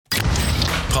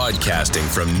podcasting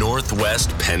from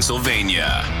Northwest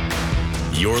Pennsylvania.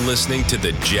 You're listening to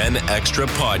the Gen Extra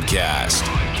Podcast,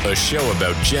 a show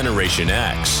about Generation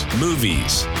X,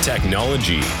 movies,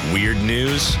 technology, weird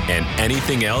news, and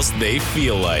anything else they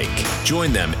feel like.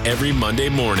 Join them every Monday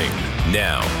morning.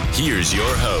 Now, here's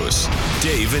your hosts,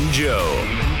 Dave and Joe.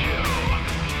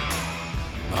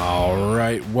 All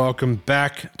right, welcome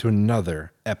back to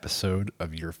another episode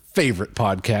of your favorite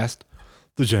podcast,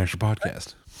 the Gen Extra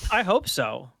Podcast. I hope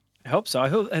so. I hope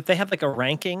if they have like a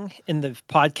ranking in the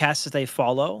podcasts that they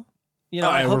follow. You know,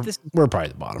 I hope we're probably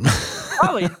the bottom.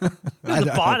 Probably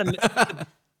the bottom.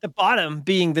 The bottom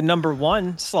being the number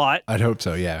one slot. I'd hope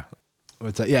so. Yeah.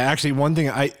 Yeah. Actually, one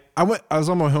thing I was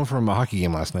on my way home from a hockey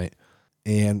game last night,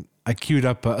 and I queued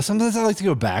up. Sometimes I like to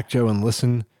go back, Joe, and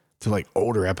listen to like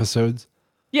older episodes.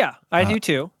 Yeah, I do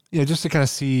too. Yeah, just to kind of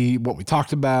see what we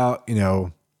talked about. You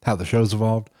know, how the show's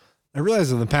evolved. I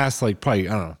realized in the past, like probably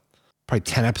 10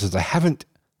 episodes, I haven't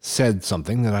said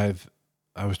something that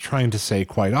I was trying to say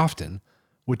quite often,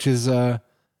 which is,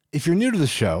 if you're new to the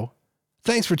show,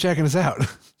 thanks for checking us out.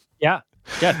 Yeah.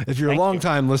 If you're a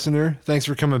long-time listener, thanks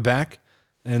for coming back.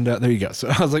 And there you go. So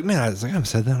I was like, I haven't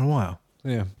said that in a while.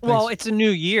 Yeah. Thanks. Well, it's a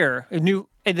new year, in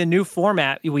the new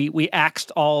format. We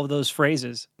axed all of those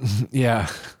phrases. Yeah.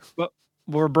 But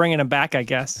we're bringing them back, I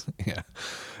guess. Yeah.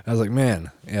 I was like,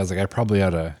 I probably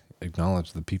ought to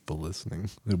acknowledge the people listening,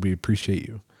 that we appreciate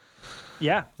you.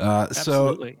 Yeah.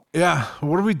 Absolutely. So, yeah,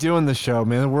 what are we doing this show,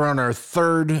 man? We're on our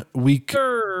third week.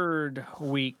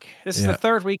 This is the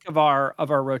third week of our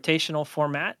rotational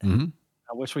format,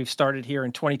 which we've started here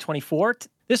in 2024.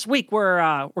 This week we're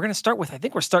going to start with, I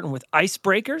think we're starting with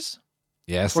icebreakers.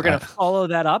 Yes. We're going to follow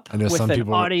that up with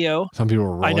audio. Some people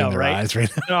are rolling their eyes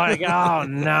right now. Like, oh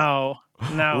no.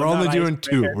 We're only doing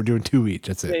two. We're doing two each.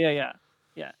 That's it. Yeah.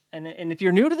 And if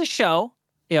you're new to the show,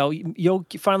 you'll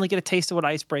finally get a taste of what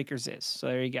icebreakers is. So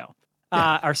there you go.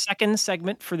 Yeah. Our second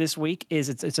segment for this week is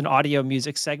it's an audio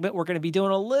music segment. We're going to be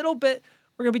doing a little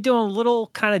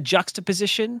kind of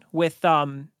juxtaposition with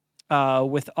covers,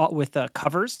 with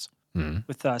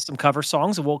some cover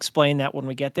songs, and we'll explain that when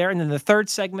we get there. And then the third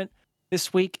segment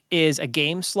this week is a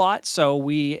game slot. So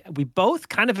we both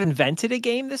kind of invented a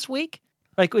game this week.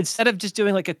 Like, instead of just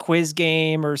doing like a quiz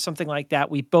game or something like that,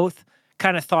 we both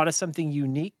kind of thought of something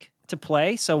unique to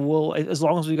play. So we'll, as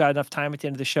long as we got enough time at the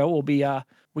end of the show, we'll be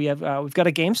we've got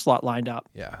a game slot lined up.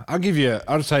 Yeah, I'll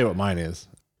just tell you what mine is.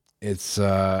 It's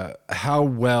how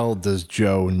well does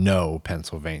Joe know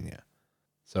Pennsylvania?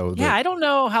 So I don't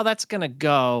know how that's gonna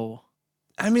go.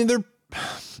 I mean,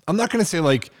 I'm not gonna say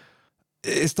like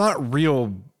it's not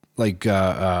real like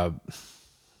what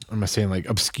am I saying, like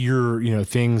obscure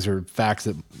things or facts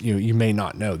that you may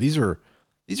not know. These are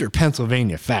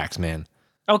Pennsylvania facts, man.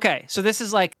 Okay, so this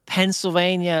is like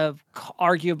Pennsylvania,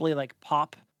 arguably like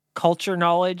pop culture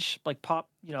knowledge, like pop,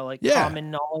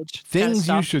 common knowledge. Things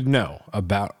you should know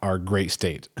about our great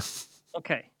state.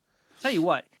 Okay, tell you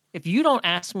what, if you don't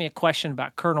ask me a question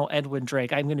about Colonel Edwin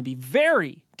Drake, I'm going to be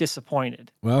very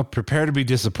disappointed. Well, prepare to be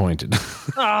disappointed.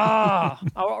 We're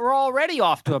already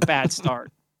off to a bad start.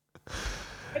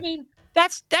 I mean,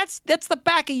 that's the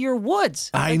back of your woods.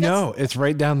 I know. It's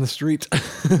right down the street.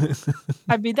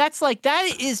 I mean, that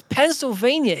is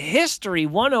Pennsylvania history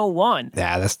 101.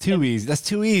 Yeah, that's too easy. That's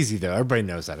too easy, though. Everybody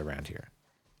knows that around here.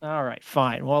 All right,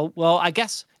 fine. Well, I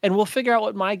guess, and we'll figure out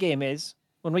what my game is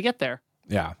when we get there.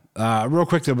 Yeah. Real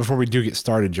quick, though, before we do get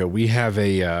started, Joe, we have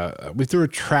we threw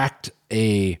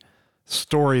a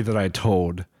story that I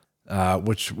told,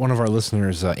 which one of our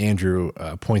listeners, Andrew,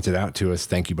 pointed out to us.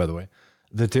 Thank you, by the way.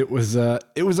 That it was a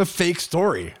fake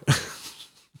story.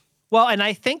 Well, and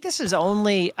I think this is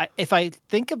only, if I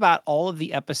think about all of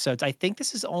the episodes, I think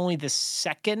this is only the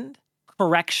second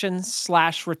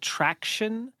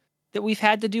correction/retraction that we've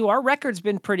had to do. Our record's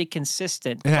been pretty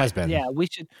consistent. It has been. Yeah, we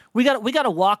got to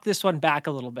walk this one back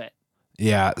a little bit.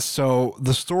 Yeah. So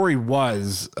the story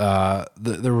was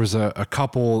there was a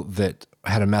couple that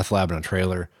had a meth lab in a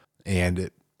trailer,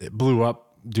 and it blew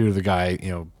up due to the guy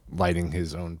lighting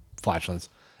his own flatulence.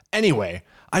 Anyway,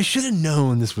 I should have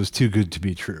known this was too good to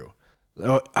be true.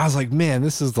 I was like, man,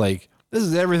 this is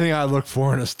everything I look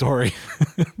for in a story.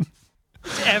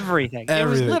 It's everything. It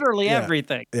was literally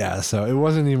everything. Yeah, so it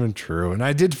wasn't even true. And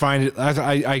I did find it.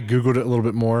 I Googled it a little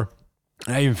bit more.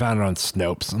 And I even found it on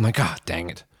Snopes. I'm like, dang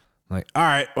it. I'm like, all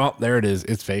right, well, there it is.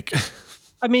 It's fake.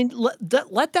 I mean,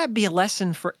 let that be a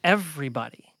lesson for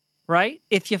everybody, right?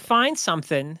 If you find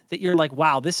something that you're like,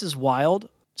 wow, this is wild,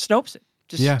 Snopes it.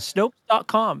 Just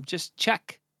Snopes.com. Just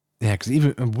check. Yeah, because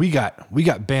even we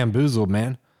got bamboozled,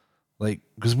 man. Like,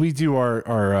 because we do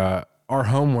our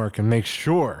homework and make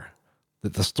sure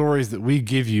that the stories that we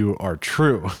give you are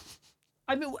true.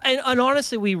 I mean, and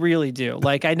honestly, we really do.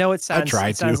 Like, I know it sounds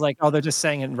like, oh, they're just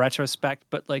saying it in retrospect,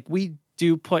 but like we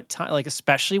do put time, like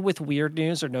especially with weird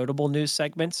news or notable news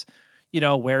segments.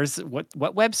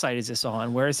 What website is this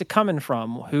on? Where is it coming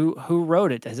from? Who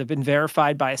wrote it? Has it been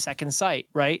verified by a second site?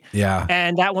 Right? Yeah.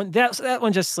 And that one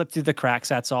just slipped through the cracks.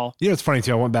 That's all. It's funny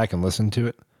too. I went back and listened to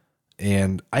it,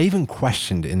 and I even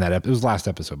questioned in that it was last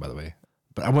episode, by the way.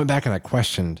 But I went back and I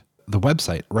questioned the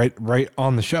website right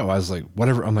on the show. I was like,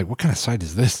 whatever. I'm like, what kind of site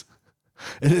is this?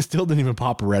 And it still didn't even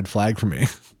pop a red flag for me.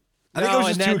 I think I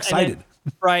was just too excited.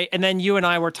 Right. And then you and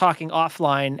I were talking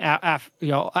offline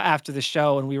after the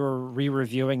show, and we were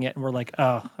re-reviewing it, and we're like,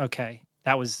 oh, okay.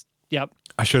 That was, yep.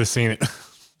 I should have seen it.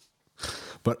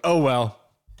 But oh well.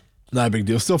 Not a big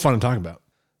deal. Still fun to talk about.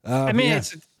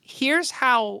 Here's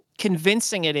how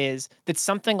convincing it is that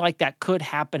something like that could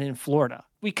happen in Florida.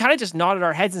 We kind of just nodded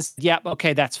our heads and said, yep,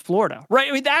 okay, that's Florida. Right?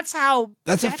 I mean, that's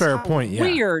a fair point, yeah.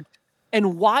 Weird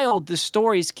and wild the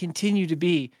stories continue to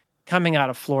be coming out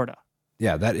of Florida.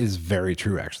 Yeah, that is very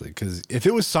true, actually. Because if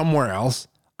it was somewhere else,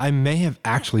 I may have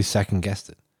actually second guessed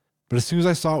it. But as soon as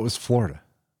I saw it was Florida,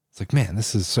 it's like, man,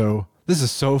 this is so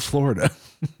Florida.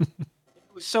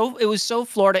 It was so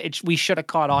Florida. We should have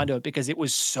caught on to it because it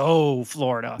was so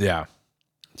Florida. Yeah,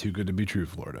 too good to be true,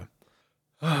 Florida.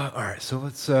 All right, so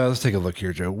let's take a look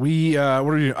here, Joe. What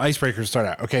are your icebreakers to start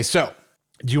out? Okay, so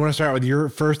do you want to start with your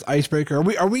first icebreaker?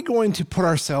 Are we going to put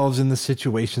ourselves in the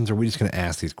situations, or are we just going to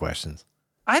ask these questions?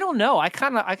 I don't know. I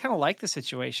kind of like the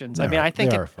situations. I mean, I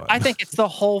think it's the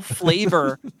whole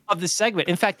flavor of the segment.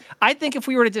 In fact, I think if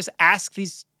we were to just ask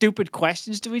these stupid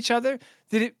questions to each other,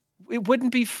 that it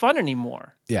wouldn't be fun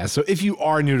anymore. Yeah. So if you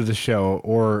are new to the show,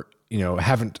 or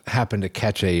haven't happened to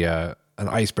catch an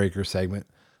icebreaker segment,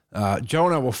 Joe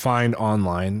and I will find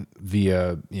online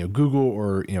via Google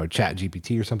or Chat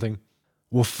GPT or something.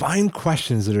 We'll find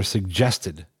questions that are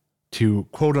suggested to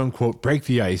quote unquote break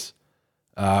the ice.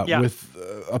 With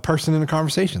a person in a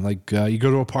conversation, like you go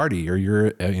to a party or you're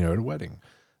at a wedding,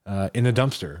 in a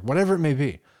dumpster, whatever it may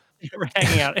be. We're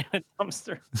hanging out in a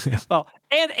dumpster. Yeah. Well,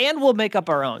 and we'll make up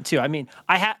our own too. I mean,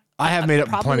 I have made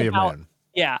up plenty of mine.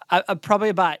 Yeah, probably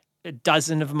about a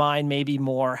dozen of mine, maybe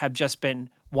more, have just been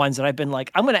ones that I've been like,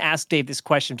 I'm going to ask Dave this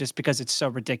question just because it's so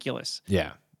ridiculous.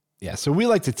 Yeah, yeah. So we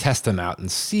like to test them out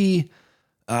and see.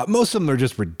 Most of them are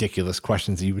just ridiculous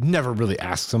questions that you would never really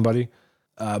ask somebody.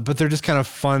 But they're just kind of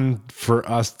fun for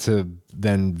us to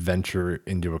then venture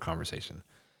into a conversation.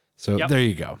 So There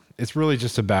you go. It's really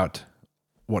just about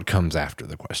what comes after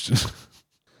the question.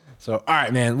 So, all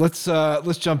right, man, let's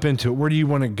jump into it. Where do you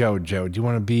want to go, Joe? Do you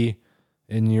want to be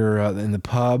in in the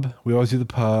pub? We always do the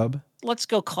pub. Let's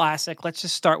go classic. Let's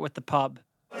just start with the pub,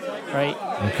 right?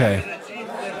 Okay.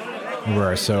 Hang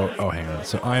on.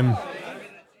 So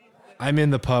I'm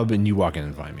in the pub and you walk in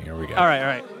and find me. Here we go. All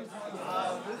right.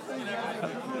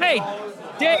 Hey,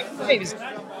 Dave.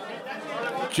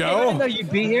 Joe? I didn't know you'd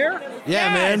be here.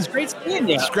 Yeah, man. It's great seeing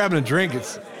you. Just grabbing a drink.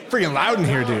 It's freaking loud in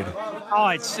here, dude. Oh,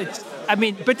 it's. I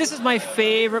mean, but this is my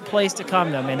favorite place to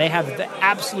come, though, man. They have the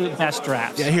absolute best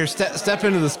drafts. Yeah, here, step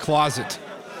into this closet.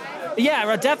 Yeah,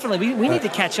 well, definitely. We need to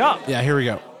catch up. Yeah, here we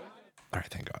go. All right,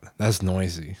 thank God. That's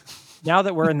noisy. Now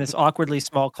that we're in this awkwardly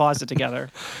small closet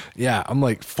together. Yeah, I'm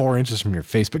like 4 inches from your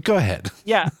face, but go ahead.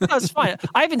 Yeah, that's fine.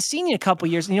 I haven't seen you in a couple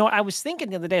of years. And, I was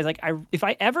thinking the other day, like, if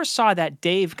I ever saw that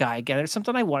Dave guy again, there's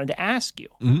something I wanted to ask you.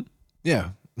 Mm-hmm. Yeah.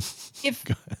 If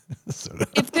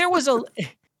there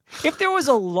was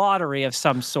a lottery of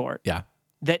some sort. Yeah.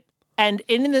 And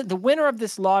in the winner of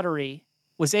this lottery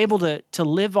was able to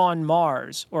live on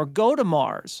Mars or go to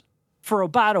Mars for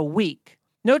about a week.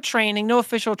 No training, no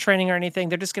official training or anything.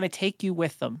 They're just going to take you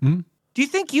with them. Mm-hmm. Do you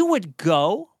think you would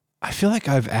go? I feel like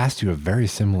I've asked you a very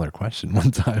similar question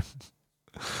one time.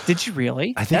 Did you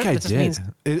really? I think I did.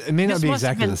 It may not be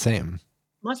exactly the same.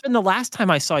 Must have been the last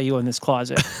time I saw you in this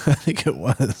closet. I think it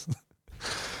was.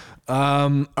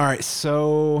 All right.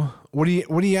 So what are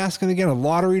you asking again? A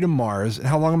lottery to Mars. And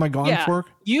how long am I gone for?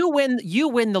 You win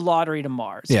the lottery to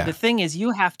Mars. Yeah. The thing is,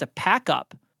 you have to pack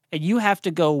up and you have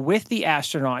to go with the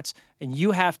astronauts and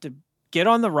you have to get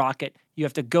on the rocket. You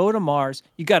have to go to Mars.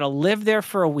 You got to live there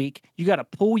for a week. You got to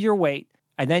pull your weight.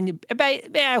 And then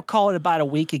I'll call it about a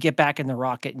week. You get back in the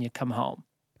rocket and you come home.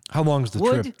 How long is the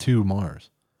trip to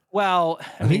Mars? Well,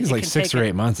 I think it's like 6 or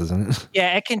 8 months, isn't it?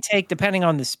 Yeah, it can take, depending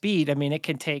on the speed. I mean, it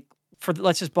can take,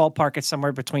 let's just ballpark it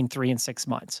somewhere between 3 and 6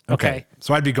 months. Okay.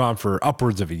 So I'd be gone for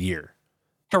upwards of a year.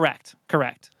 Correct.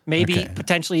 Maybe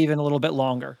potentially even a little bit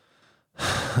longer.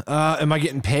 Am I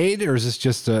getting paid, or is this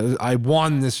just I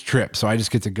won this trip, so I just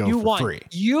get to go for free?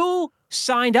 You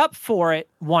signed up for it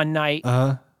one night,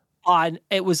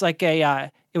 it was like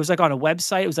it was like on a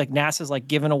website. It was like NASA's like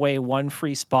giving away one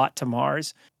free spot to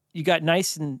Mars. You got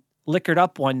nice and liquored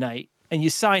up one night, and you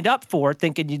signed up for it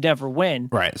thinking you'd never win.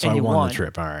 Right. So and I you won the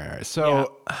trip. All right.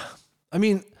 So, Yeah. I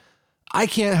mean, I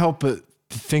can't help but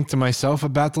think to myself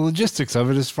about the logistics of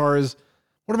it as far as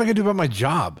what am I going to do about my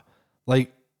job?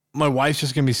 Like, my wife's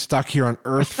just going to be stuck here on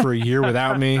Earth for a year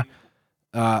without me.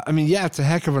 I mean, yeah, it's a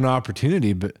heck of an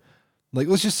opportunity, but like,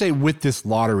 let's just say with this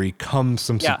lottery comes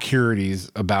some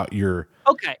securities about your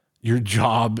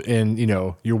job and, you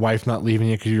know, your wife not leaving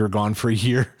you because you were gone for a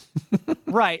year.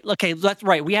 Right. Okay. That's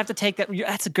right. We have to take that.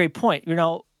 That's a great point. You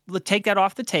know, take that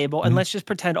off the table and let's just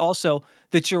pretend also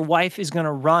that your wife is going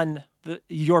to run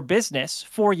your business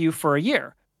for you for a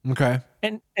year. Okay.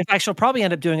 And in fact, she'll probably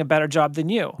end up doing a better job than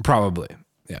you. Probably.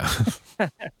 Yeah.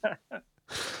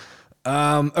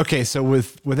 Okay. So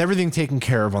with everything taken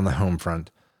care of on the home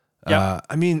front,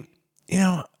 I mean, you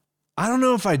know, I don't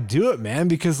know if I'd do it, man,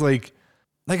 because like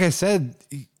I said,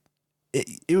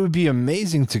 it would be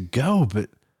amazing to go, but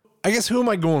I guess who am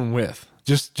I going with?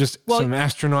 Just some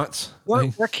astronauts.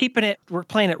 We're keeping it. We're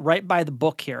playing it right by the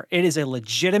book here. It is a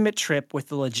legitimate trip with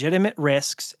the legitimate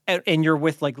risks, and you're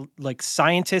with like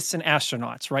scientists and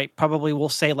astronauts, right? Probably we'll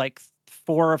say like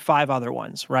 4 or 5 other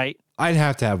ones, right? I'd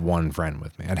have to have one friend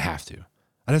with me. I'd have to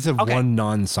have one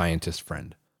non-scientist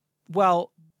friend.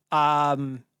 Well, I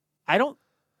don't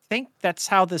think that's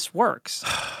how this works.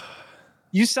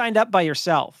 You signed up by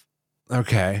yourself.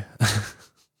 Okay.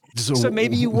 So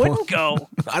maybe you wouldn't go.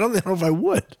 I don't know if I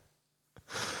would.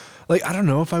 Like, I don't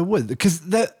know if I would, because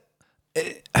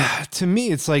to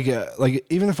me, it's like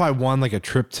even if I won like a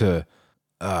trip to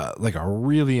like a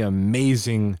really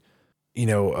amazing, you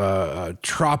know,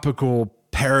 tropical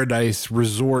paradise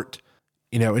resort,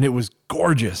 you know, and it was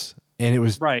gorgeous and it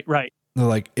was right.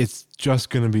 Like, it's just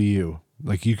going to be you.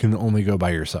 Like, you can only go by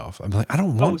yourself. I'm like, I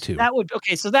don't want to.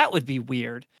 So that would be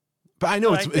weird. But I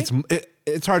know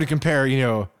it's hard to compare, you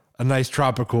know, a nice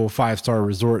tropical 5-star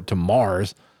resort to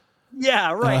Mars.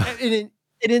 Yeah, right. And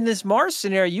in this Mars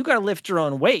scenario, you got to lift your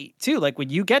own weight too. Like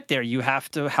when you get there, you have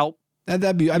to help.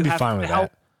 I'd be fine with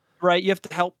that. Right. You have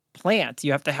to help plant.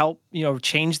 You have to help, you know,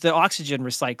 change the oxygen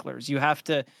recyclers. You have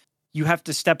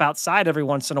to step outside every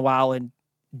once in a while and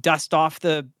dust off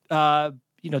the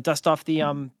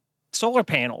solar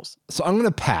panels. So I'm going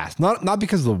to pass, not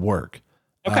because of the work.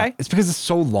 Okay. It's because it's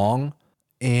so long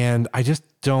and I just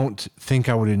don't think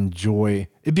I would enjoy.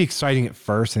 It'd be exciting at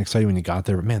first and exciting when you got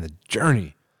there, but man, the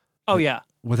journey. Oh yeah.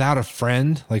 Without a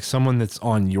friend, like someone that's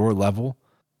on your level,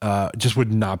 just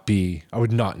would not be, I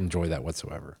would not enjoy that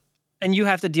whatsoever. And you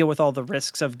have to deal with all the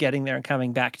risks of getting there and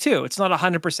coming back too. It's not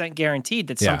 100% guaranteed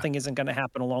that something isn't going to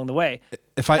happen along the way.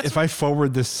 If I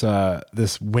forward this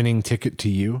winning ticket to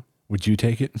you, would you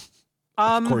take it?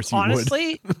 Of course you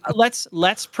honestly, would.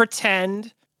 let's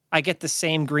pretend I get the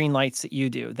same green lights that you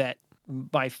do, that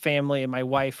my family and my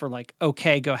wife are like,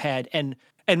 okay, go ahead. And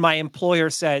my employer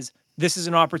says, this is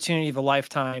an opportunity of a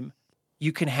lifetime.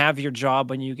 You can have your job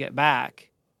when you get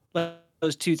back. Let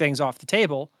those 2 things off the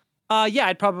table. Yeah,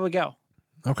 I'd probably go.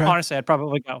 Okay. Honestly, I'd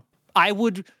probably go. I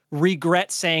would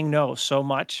regret saying no so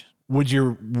much. Would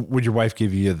your wife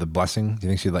give you the blessing? Do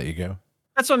you think she'd let you go?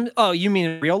 That's what oh, you mean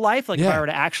in real life? Like if I were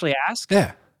to actually ask?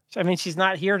 Yeah. I mean, she's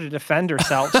not here to defend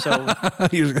herself, so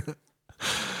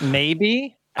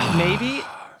maybe. I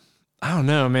don't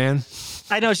know, man.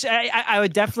 I know. I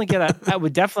would definitely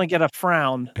get a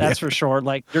frown. That's for sure.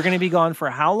 Like, you're going to be gone for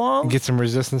how long? Get some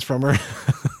resistance from her.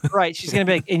 Right. She's going to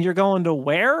be like, and you're going to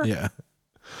where? Yeah.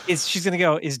 She's going to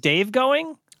go, is Dave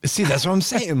going? See, that's what I'm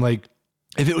saying. Like,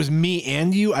 if it was me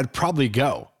and you, I'd probably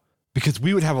go because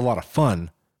we would have a lot of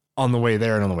fun on the way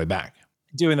there and on the way back.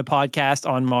 Doing the podcast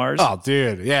on Mars. Oh,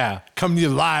 dude. Yeah. Coming to you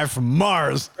live from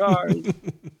Mars. Oh,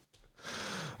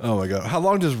 my God. How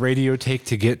long does radio take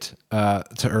to get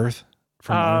to Earth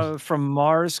from Mars? From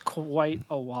Mars, quite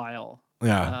a while.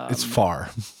 Yeah. It's far.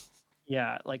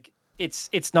 Yeah. Like, it's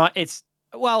not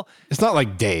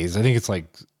like days. I think it's like.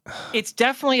 It's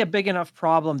definitely a big enough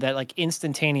problem that like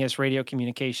instantaneous radio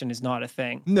communication is not a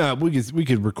thing. No, we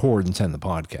could record and send the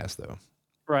podcast though.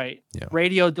 Right. Yeah.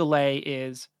 Radio delay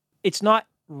it's not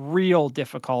real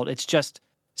difficult. It's just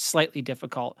slightly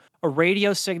difficult. A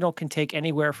radio signal can take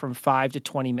anywhere from 5 to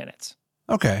 20 minutes.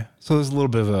 Okay. So there's a little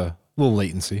bit of a little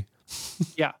latency.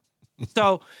 Yeah.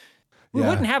 So we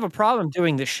wouldn't have a problem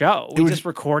doing the show. We just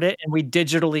record it and we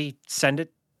digitally send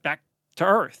it back to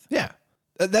Earth. Yeah.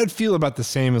 That would feel about the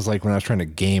same as like when I was trying to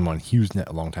game on HughesNet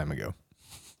a long time ago.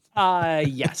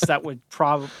 Yes, that would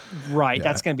probably, right. Yeah.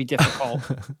 That's going to be difficult.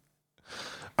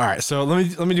 All right. So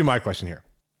let me do my question here.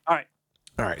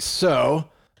 All right. So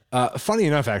Funny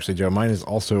enough, actually, Joe, mine is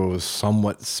also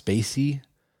somewhat spacey.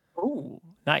 Ooh,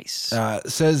 nice.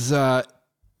 Says,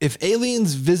 if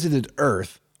aliens visited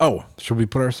Earth, should we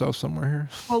put ourselves somewhere here?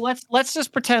 Well, let's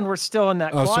just pretend we're still in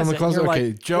that closet. Still in the closet? Okay,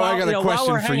 like, Joe, I got a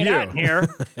question for you. Out here.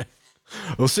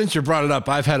 Well, since you brought it up,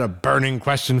 I've had a burning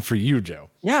question for you, Joe.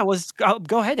 Yeah,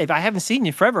 go ahead, Dave. I haven't seen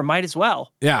you forever. Might as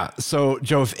well. Yeah. So,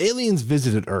 Joe, if aliens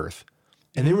visited Earth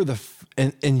and they were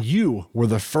and you were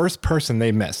the first person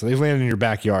they met, so they landed in your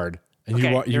backyard and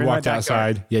you walked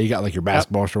outside. Yeah, you got like your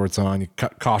basketball shorts on, you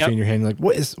cut coffee in your hand. You're like,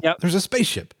 what is? There's a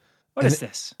spaceship. What is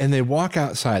this? And they walk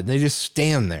outside. And they just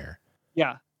stand there.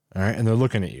 Yeah. All right, and they're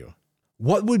looking at you.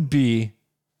 What would be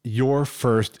your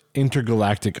first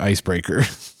intergalactic icebreaker?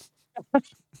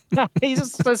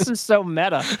 This is so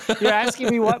meta. You're asking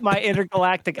me what my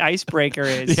intergalactic icebreaker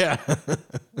is. Yeah.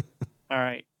 All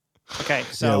right. Okay.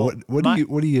 So what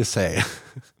do you say?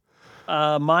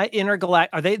 My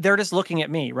intergalactic they're just looking at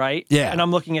me, right? Yeah. And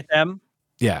I'm looking at them.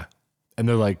 Yeah. And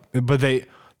they're like, but they,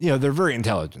 they're very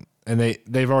intelligent and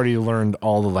they've already learned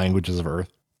all the languages of Earth.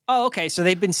 Oh, okay. So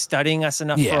they've been studying us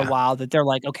enough for a while that they're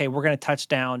like, okay, we're going to touch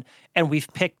down, and we've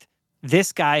picked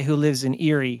this guy who lives in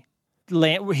Erie.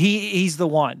 He's the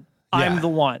one. Yeah. I'm the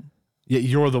one. Yeah,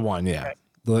 you're the one. Yeah.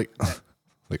 Okay.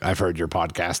 Like I've heard your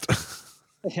podcast.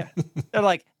 Yeah. They're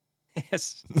like,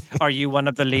 yes. Are you one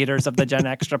of the leaders of the Gen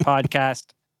Extra podcast?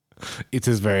 It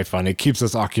is very funny. It keeps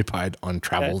us occupied on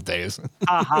travel days.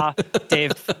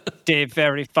 Dave,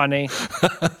 very funny.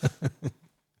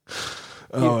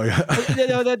 Oh,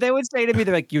 yeah. They would say to me,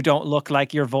 they're like, you don't look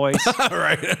like your voice.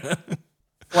 Right.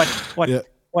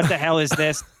 What the hell is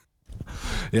this?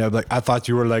 Yeah, like I thought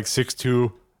you were like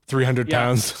 6'2", 300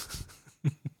 pounds.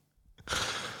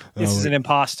 This is an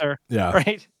imposter. Yeah.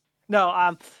 Right?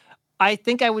 No, I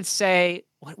think I would say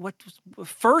what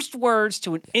first words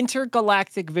to an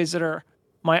intergalactic visitor,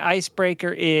 my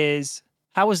icebreaker is,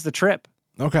 how was the trip?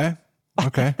 Okay.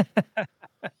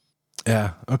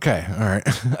 Yeah. Okay. All right.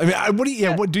 I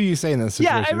mean, what do you say in this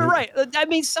situation? Yeah, I mean, right. I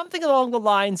mean, something along the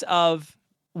lines of,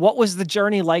 what was the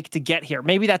journey like to get here?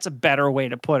 Maybe that's a better way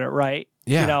to put it, right?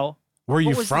 Yeah. Where are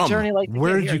you from?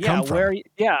 Where did you come from?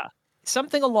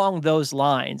 Something along those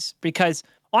lines. Because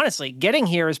honestly, getting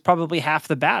here is probably half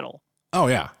the battle. Oh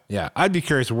yeah, yeah. I'd be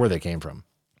curious where they came from.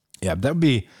 Yeah, it would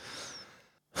be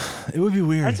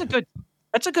weird.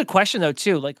 That's a good question though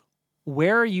too. Like,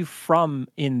 where are you from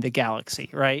in the galaxy,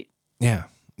 right? Yeah,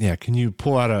 yeah. Can you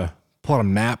pull out a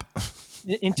map?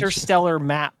 Interstellar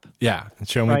map. Yeah, and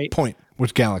show me point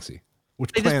which galaxy,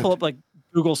 which planet. Just pull up like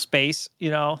Google Space,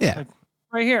 Yeah, like,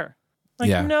 right here.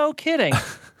 Like, no kidding,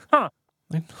 huh?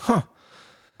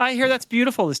 I hear that's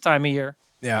beautiful this time of year.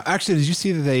 Yeah, actually, did you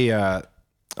see that they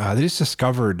just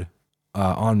discovered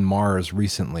on Mars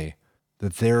recently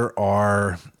that there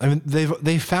are? I mean,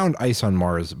 they found ice on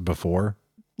Mars before.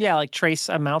 Yeah, like trace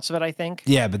amounts of it, I think.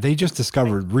 Yeah, but they just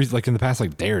discovered like in the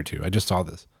past day or two. I just saw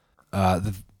this.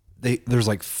 There's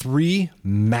like 3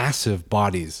 massive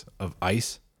bodies of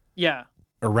ice. Yeah.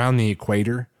 Around the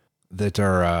equator that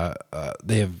are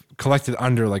they have collected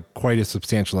under like quite a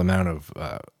substantial amount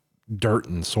of dirt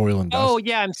and soil and dust. Oh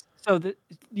yeah,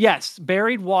 yes,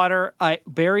 buried water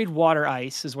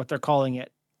ice is what they're calling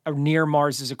it, near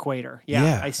Mars's equator.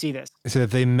 Yeah, I see this. So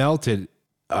if they melted,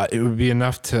 it would be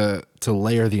enough to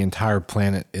layer the entire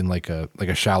planet in like a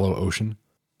shallow ocean.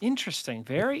 Interesting,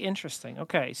 very interesting.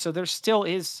 Okay, so there still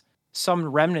is some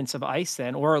remnants of ice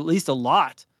then, or at least a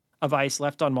lot of ice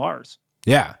left on Mars.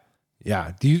 Yeah,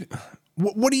 yeah.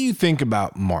 What do you think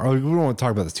about Mars? We don't want to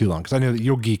talk about this too long because I know that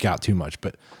you'll geek out too much,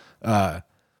 but I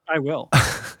will.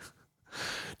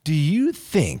 Do you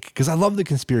think? Because I love the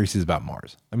conspiracies about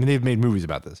Mars. I mean, they've made movies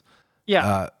about this.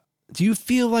 Yeah. Do you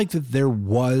feel like that there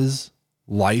was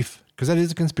life? Because that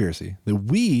is a conspiracy. That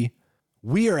we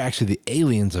are actually the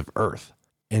aliens of Earth.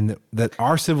 And that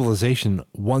our civilization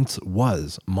once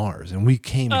was Mars, and we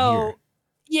came here.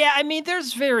 Yeah, I mean,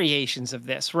 there's variations of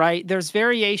this, right? There's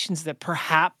variations that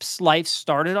perhaps life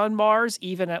started on Mars,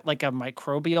 even at like a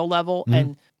microbial level,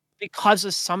 and because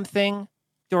of something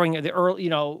during the early,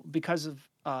 because of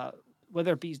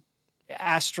whether it be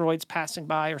asteroids passing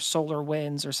by or solar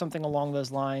winds or something along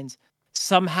those lines,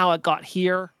 somehow it got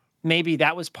here. Maybe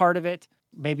that was part of it.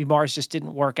 Maybe Mars just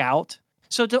didn't work out.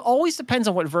 So it always depends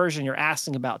on what version you're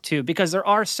asking about too, because there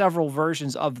are several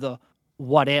versions of the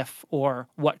what if or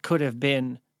what could have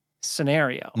been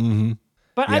scenario. Mm-hmm.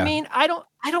 But I mean, I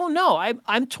don't know.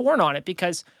 I'm torn on it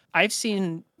because I've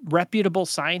seen reputable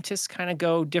scientists kind of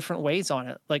go different ways on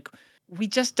it. Like, we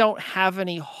just don't have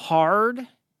any hard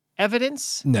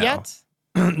evidence yet.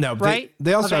 No, right?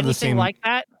 They also have the same like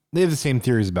that. They have the same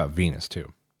theories about Venus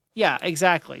too. Yeah,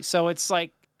 exactly. So it's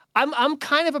like, I'm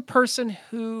kind of a person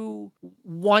who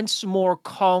wants more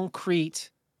concrete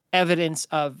evidence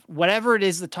of whatever it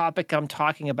is the topic I'm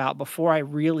talking about before I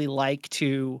really like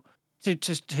to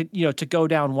to go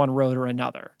down one road or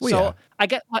another. Well, So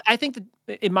yeah. I think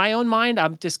that in my own mind,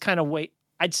 I'm just kind of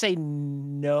I'd say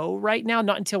no right now,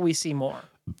 not until we see more.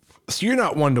 So you're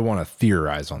not one to want to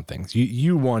theorize on things.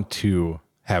 You want to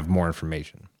have more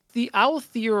information. I'll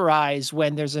theorize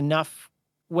when there's enough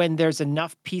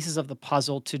pieces of the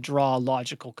puzzle to draw a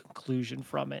logical conclusion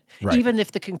from it, Right. even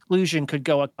if the conclusion could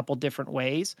go a couple different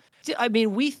ways. I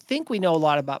mean, we think we know a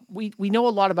lot about we know a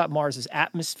lot about Mars's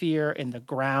atmosphere and the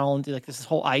ground, like this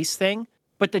whole ice thing,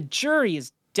 but the jury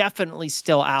is definitely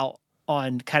still out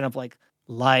on kind of like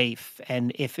life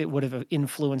and if it would have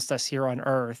influenced us here on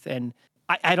Earth. And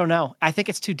I don't know. I think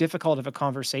it's too difficult of a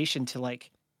conversation to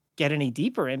like get any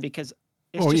deeper in because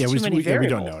there's just too many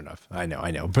variables. we don't know enough. I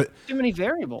know, but Too many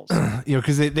variables.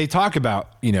 because they talk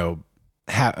about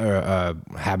habiting,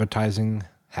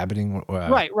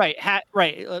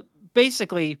 Right.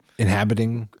 Basically,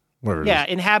 inhabiting, whatever.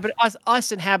 yeah,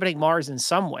 us inhabiting Mars in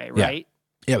some way, right?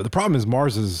 Yeah, but the problem is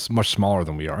Mars is much smaller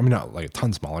than we are. I mean, not like a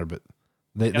ton smaller, but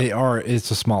they are.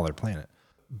 It's a smaller planet.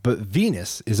 But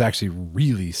Venus is actually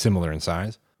really similar in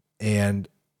size, and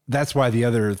that's why the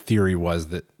other theory was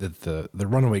that the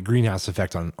runaway greenhouse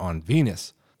effect on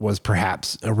Venus was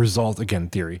perhaps a result, again,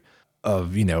 theory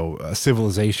of a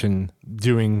civilization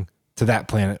doing to that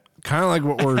planet, kind of like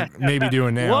what we're maybe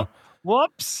doing now.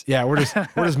 Whoops. Yeah, we're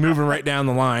just moving right down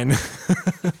the line.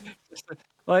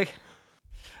 Like,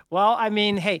 well, I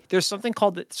mean, hey, there's something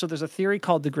called there's a theory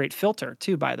called the Great Filter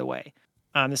too, by the way.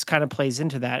 This kind of plays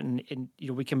into that, and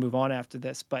we can move on after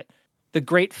this, but the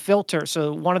Great Filter.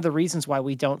 So one of the reasons why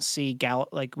we don't see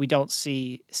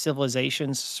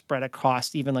civilizations spread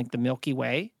across even like the Milky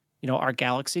Way, our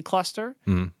galaxy cluster,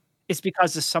 is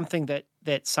because of something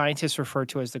that scientists refer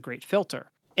to as the Great Filter,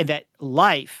 and that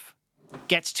life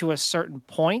gets to a certain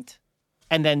point,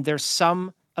 and then there's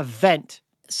some event,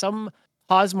 some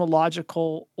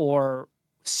cosmological or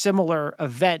similar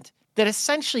event that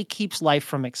essentially keeps life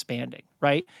from expanding,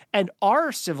 right? And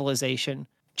our civilization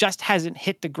just hasn't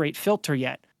hit the Great Filter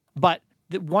yet. But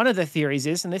one of the theories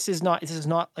is, and this is not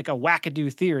like a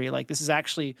wackadoo theory, like this is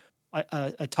actually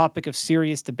a topic of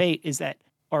serious debate, is that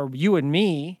are you and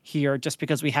me here just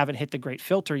because we haven't hit the Great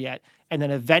Filter yet, and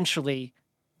then eventually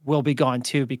we'll be gone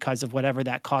too because of whatever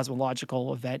that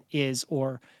cosmological event is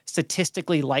or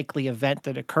statistically likely event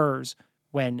that occurs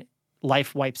when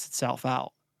life wipes itself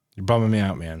out. You're bumming me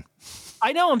out, man.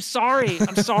 I know. I'm sorry.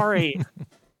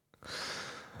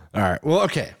 All right. Well,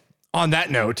 okay. On that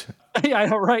note. Yeah, I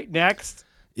know. Right. Next.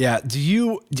 Yeah.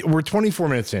 We're 24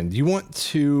 minutes in. Do you want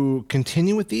to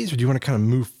continue with these or do you want to kind of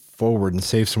move forward and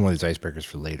save some of these icebreakers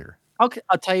for later? Okay.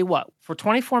 I'll tell you what, for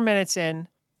 24 minutes in,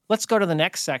 let's go to the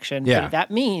next section. Yeah. But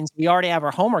that means we already have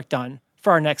our homework done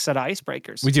for our next set of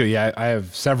icebreakers. We do. Yeah. I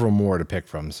have several more to pick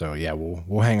from. So yeah,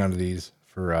 we'll hang on to these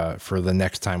for the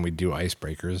next time we do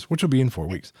icebreakers, which will be in 4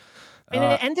 weeks. And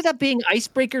it ended up being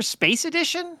Icebreaker Space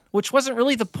Edition, which wasn't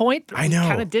really the point. But I know. We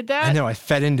kind of did that. I know. I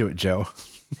fed into it, Joe.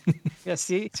 Yeah.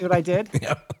 See what I did?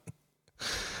 Yeah.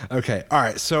 Okay. All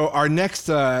right. So our next,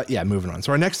 moving on.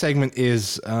 So our next segment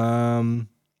is, that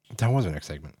was our next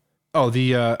segment. Oh,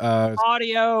 the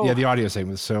audio. Yeah, the audio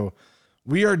segment. So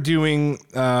we are doing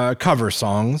cover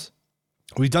songs.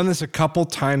 We've done this a couple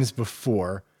times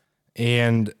before,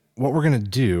 and what we're gonna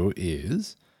do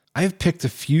is I have picked a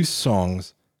few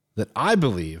songs that I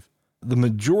believe the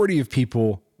majority of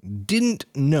people didn't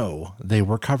know they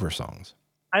were cover songs.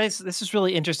 This is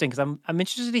really interesting because I'm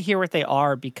interested to hear what they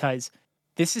are, because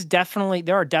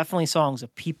there are definitely songs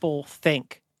that people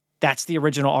think that's the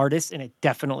original artist, and it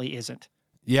definitely isn't.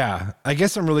 Yeah, I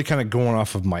guess I'm really kind of going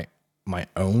off of my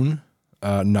own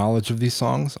knowledge of these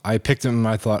songs. I picked them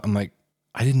and I'm like,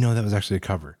 I didn't know that was actually a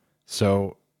cover.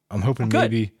 So I'm hoping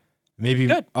maybe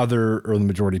Good. other or the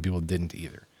majority of people didn't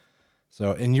either.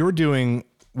 So, and you're doing,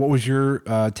 what was your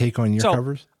take on your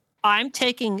covers? I'm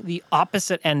taking the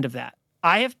opposite end of that.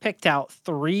 I have picked out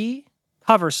 3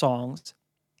 cover songs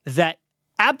that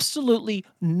absolutely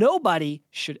nobody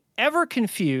should ever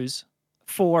confuse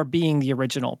for being the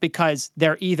original, because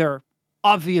they're either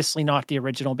obviously not the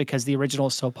original because the original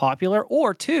is so popular,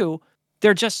 or 2,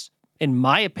 they're just, in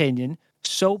my opinion,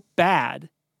 so bad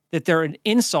that they're an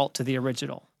insult to the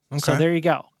original. Okay. So there you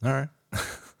go. All right.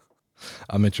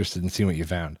 I'm interested in seeing what you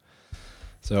found.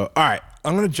 So, all right,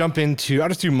 I'm going to jump into, I'll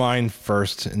just do mine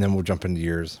first, and then we'll jump into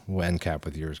yours. We'll end cap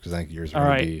with yours, because I think yours are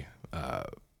going to be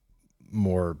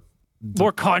more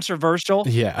controversial.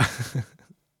 Yeah.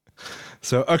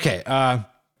 So, okay. All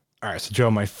right. So,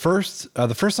 Joe, the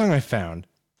first song I found,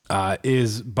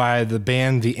 is by the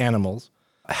band The Animals,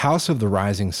 House of the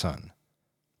Rising Sun.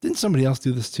 Didn't somebody else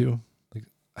do this too? Like,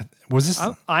 was this?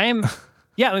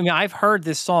 Yeah, I mean, I've heard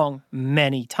this song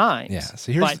many times. Yeah.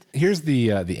 So here's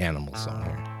the Animals song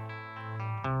here.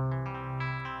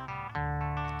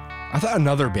 I thought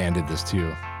another band did this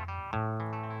too.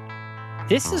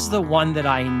 This is the one that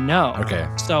I know. Okay.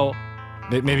 So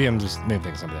maybe I'm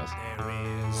thinking something else. There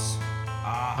is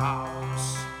a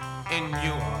house in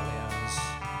New Orleans.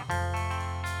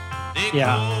 They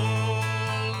call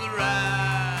the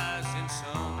rising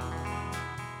sun.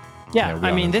 Yeah,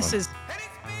 I mean, this is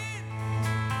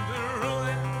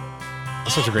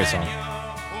It's such a great song.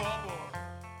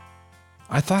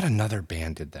 I thought another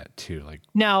band did that too. Like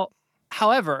now,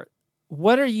 however,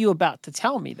 what are you about to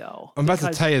tell me though? I'm about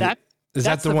to tell you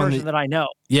that's the one version that I know.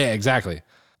 Yeah, exactly.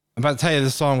 I'm about to tell you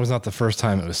this song was not the first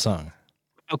time it was sung.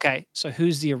 Okay, so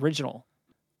who's the original?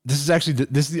 This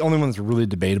is the only one that's really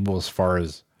debatable as far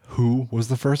as who was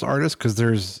the first artist, because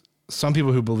there's some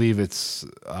people who believe it's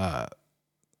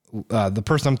the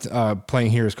person I'm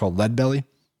playing here is called Leadbelly.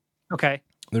 Okay.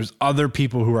 There's other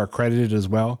people who are credited as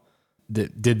well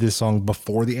that did this song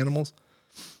before the Animals,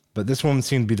 but this one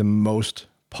seemed to be the most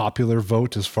popular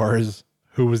vote as far as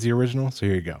who was the original. So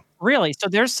here you go. Really? So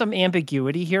there's some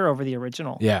ambiguity here over the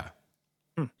original. Yeah.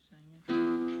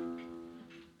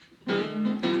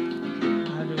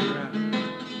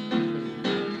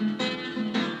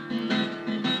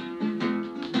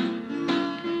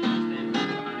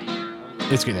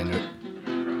 Let's get into it.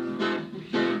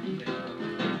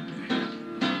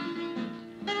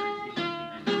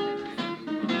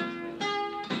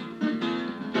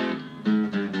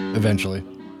 Eventually.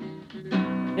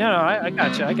 Yeah, no, I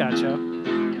got you. I got you.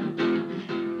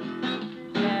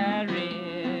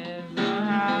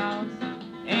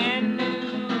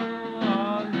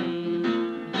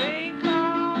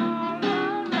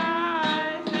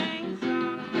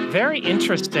 Very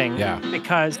interesting. Yeah.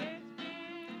 Because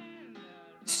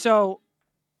so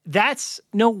that's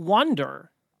no wonder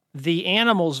the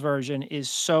Animals version is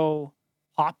so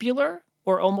popular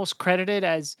or almost credited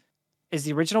as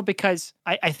the original, because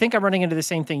I think I'm running into the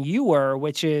same thing you were,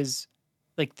 which is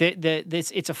like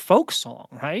it's a folk song,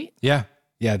 right? Yeah.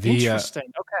 Yeah. Interesting.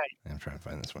 Okay. I'm trying to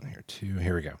find this one here too.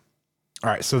 Here we go. All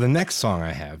right. So the next song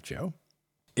I have, Joe,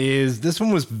 is this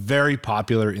one was very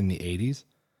popular in the 80s.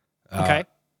 Okay.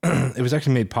 It was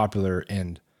actually made popular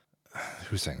in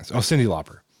who sang this? Oh, Cyndi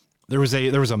Lauper. There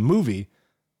was a movie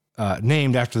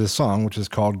named after this song, which is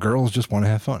called "Girls Just Want to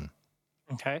Have Fun."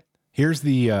 Okay. Here's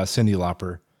the Cyndi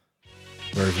Lauper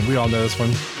version. We all know this one.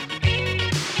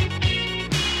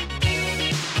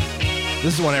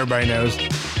 This is one everybody knows.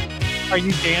 Are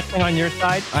you dancing on your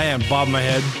side? I am, bob my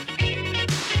head.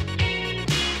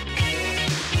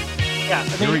 Yeah,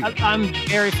 I mean, I'm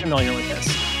very familiar with this.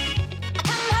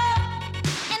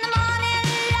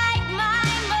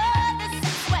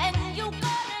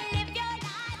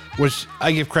 Which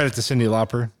I give credit to Cyndi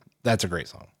Lauper. That's a great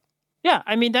song. Yeah,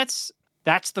 I mean that's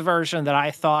the version that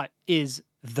I thought is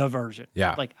the version.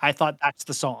 Yeah, like I thought that's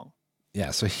the song.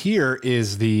 Yeah. So here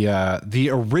is the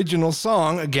original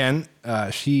song. Again,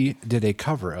 she did a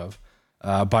cover of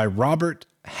by Robert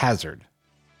Hazard.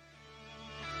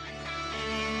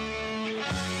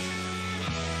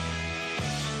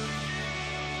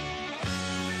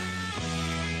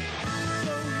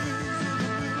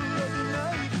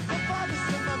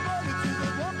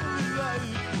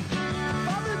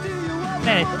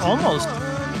 Man, it's almost.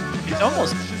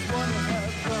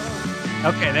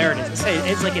 Okay, there it is.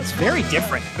 It's like it's very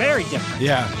different. Very different.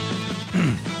 Yeah.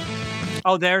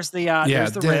 Oh, there's the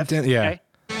there's the riff. Yeah. Okay.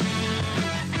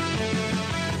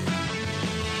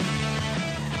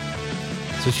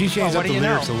 So she changed up the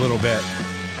lyrics a little bit.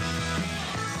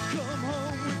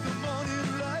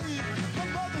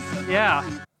 Yeah.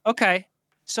 Okay.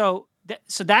 So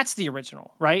that's the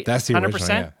original, right? That's the original.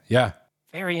 100%? Yeah.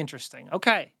 Very interesting.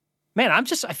 Okay. Man, I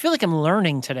feel like I'm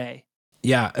learning today.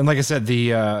 Yeah, and like I said,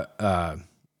 or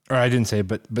I didn't say,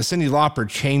 but Cyndi Lauper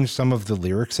changed some of the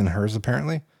lyrics in hers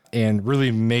apparently, and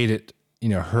really made it,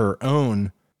 her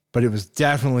own. But it was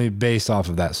definitely based off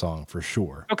of that song for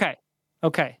sure. Okay.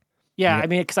 Yeah, I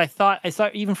mean, because I thought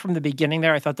even from the beginning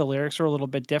there, I thought the lyrics were a little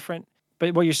bit different.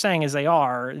 But what you're saying is they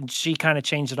are, and she kind of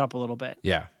changed it up a little bit.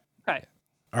 Yeah. Okay.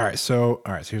 All right. So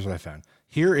here's what I found.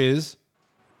 Here is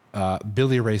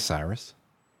Billy Ray Cyrus.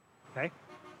 Okay.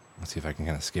 Let's see if I can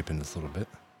kind of skip in this a little bit.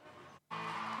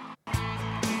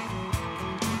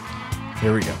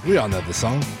 Here we go. We all know this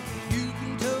song. You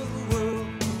can tell the world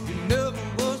you never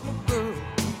was my girl.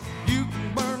 You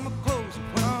can burn my clothes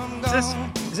when I'm gone.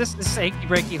 Is this Achy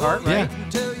Breaky Heart, right?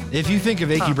 Yeah. If you think of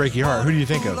Achy Breaky Heart, who do you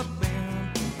think of?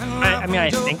 I mean,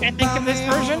 I think of this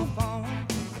version.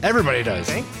 Everybody does.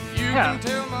 Yeah.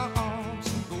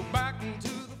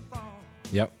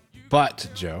 Yep. But,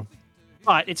 Joe,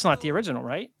 But it's not the original,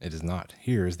 right? it is not.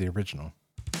 Here is the original.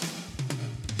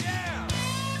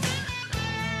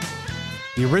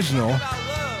 The original,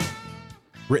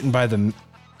 written by the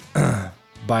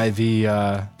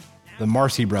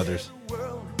Marcy brothers.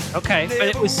 Okay, but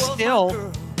it was still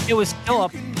a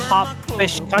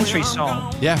pop-ish country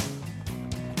song. Yeah.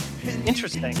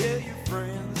 Interesting.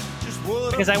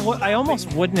 Because I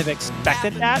almost wouldn't have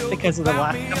expected that because of the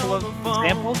last couple of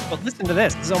examples. But listen to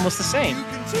this. It's almost the same.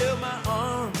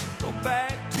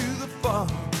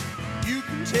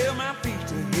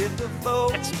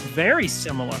 It's very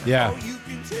similar. Yeah.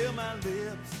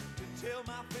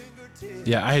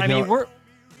 Yeah, I mean,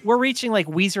 we're reaching like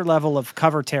Weezer level of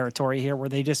cover territory here, where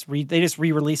they just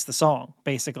re-released the song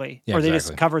basically, Yeah, or they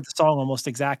exactly. just covered the song almost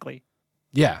exactly.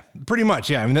 Yeah, pretty much.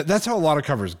 Yeah, I mean that's how a lot of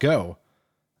covers go.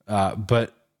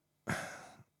 But I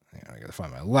gotta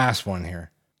find my last one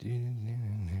here.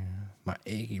 My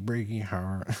achy breaky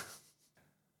heart.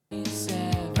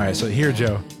 All right, so here,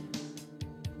 Joe.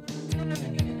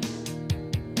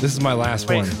 This is my last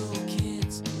Wait. one.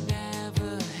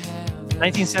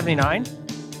 1979.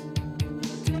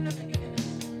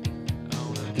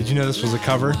 Did you know this was a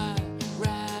cover?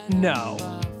 No.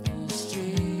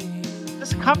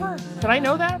 This a cover? Did I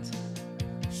know that?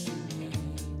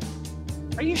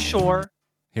 Are you sure?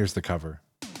 Here's the cover.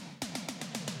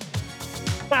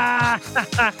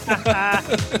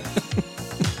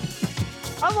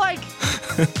 I'm like,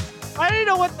 I didn't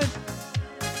know what the.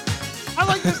 I'm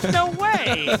like, there's no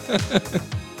way.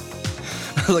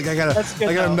 Like I That's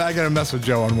good, gotta mess with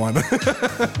Joe on one.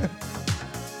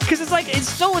 Because it's like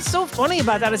what's so funny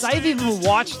about that is I've even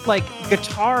watched like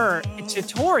guitar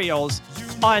tutorials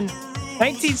on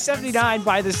 1979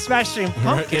 by the Smashing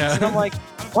Pumpkins, Yeah. and I'm like,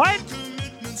 what?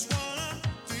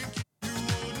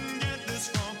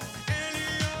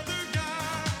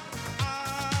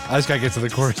 I just gotta get to the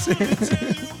chorus.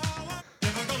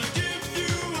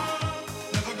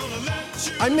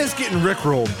 I miss getting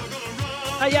rickrolled.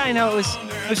 Yeah, I know it was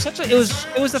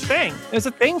a thing. It was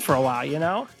a thing for a while, you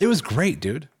know. It was great,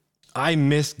 dude. I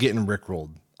miss getting rickrolled.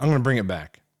 I'm gonna bring it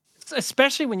back.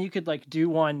 Especially when you could like do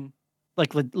one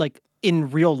like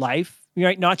in real life,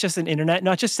 right? Not just an internet,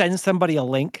 not just send somebody a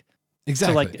link.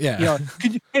 Exactly. So like, yeah. you know,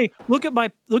 hey, look at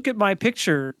my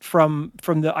picture from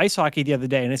the ice hockey the other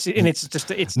day, and it's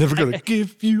Never gonna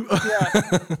give you.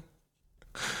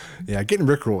 Yeah, getting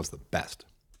rickrolled is the best.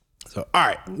 So, all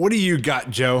right, what do you got,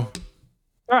 Joe?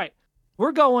 All right,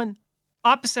 we're going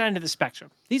opposite end of the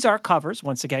spectrum. These are covers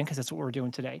once again because that's what we're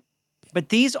doing today, but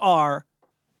these are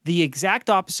the exact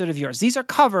opposite of yours. These are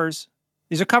covers.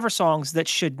 These are cover songs that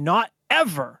should not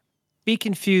ever be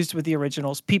confused with the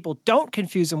originals. People don't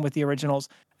confuse them with the originals.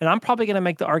 And I'm probably going to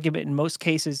make the argument in most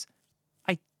cases,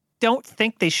 I don't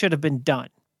think they should have been done.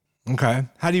 Okay.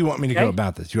 How do you want me to go Okay.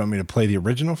 about this? You want me to play the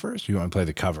original first? Or you want me to play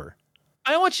the cover?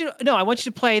 I want you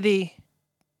to play the,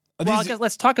 Are well, I these- guess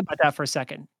let's talk about that for a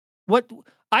second.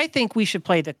 I think we should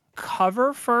play the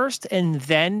cover first and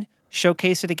then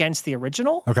showcase it against the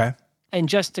original. okay. And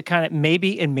just to kind of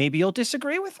maybe you'll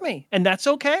disagree with me, and that's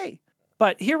okay.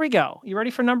 But here we go. You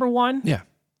ready for number one? Yeah.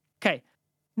 Okay.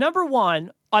 Number one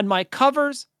on my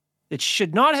covers that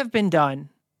should not have been done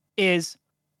is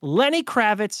Lenny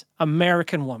Kravitz,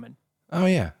 American Woman. Oh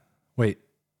yeah. Wait,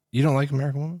 you don't like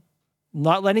American Woman?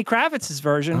 Not Lenny Kravitz's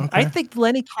version. Okay. I think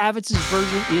Lenny Kravitz's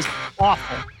version is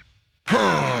awful.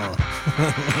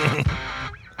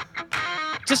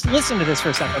 Just listen to this for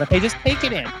a second, okay? Just take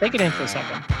it in. Take it in for a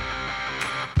second.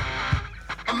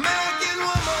 American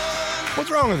woman,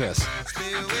 What's wrong with this?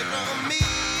 stay away from me.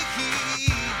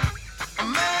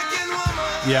 American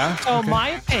woman. Yeah. So okay. my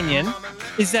opinion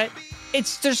is that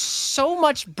there's so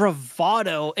much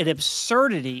bravado and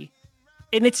absurdity,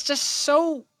 and it's just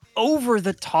so over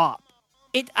the top.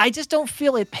 I just don't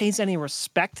feel it pays any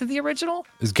respect to the original.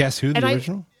 Is Guess Who the And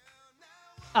original?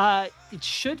 It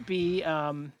should be.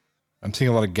 I'm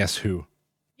seeing a lot of Guess Who.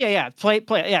 Yeah. Play.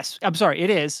 Yes, I'm sorry. It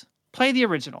is. Play the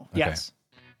original. Okay. Yes.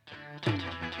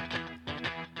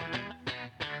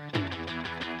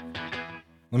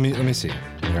 Let me see.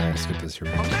 I'm gonna skip this here.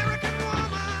 American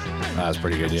woman, That's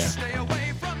pretty good. Yeah. stay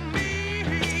away from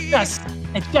me.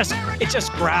 It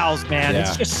just growls, man. Yeah.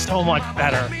 It's just so much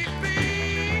better.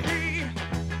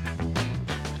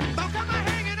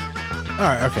 All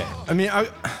right. Okay. I mean,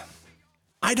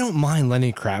 I don't mind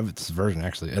Lenny Kravitz's version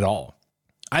actually at all.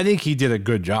 I think he did a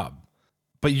good job.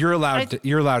 But you're allowed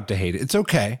to hate it. It's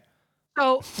okay.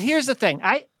 So here's the thing.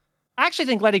 I I actually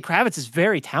think Lenny Kravitz is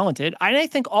very talented. And I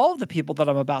think all of the people that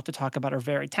I'm about to talk about are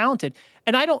very talented.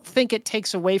 And I don't think it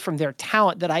takes away from their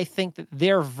talent that I think that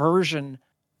their version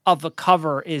of the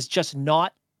cover is just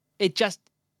not, it just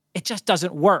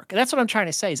doesn't work. And that's what I'm trying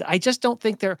to say is I just don't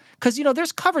think because,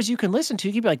 there's covers you can listen to.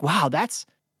 You can be like, wow, that's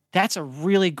a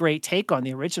really great take on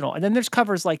the original. And then there's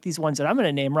covers like these ones that I'm going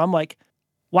to name where I'm like,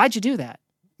 why'd you do that?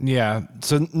 Yeah.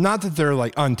 So not that they're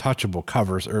like untouchable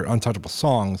covers or untouchable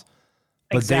songs,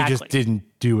 but they just didn't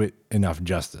do it enough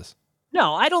justice.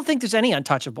 No, I don't think there's any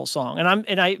untouchable song.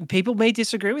 And people may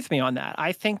disagree with me on that.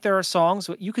 I think there are songs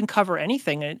you can cover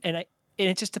anything and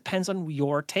it just depends on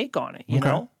your take on it, you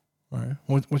know? All right.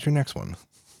 What's your next one?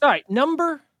 All right.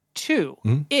 Number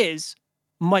 2 is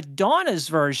Madonna's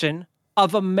version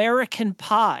of American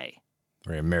Pie.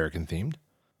 Very American themed.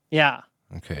 Yeah.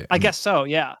 Okay. I guess so.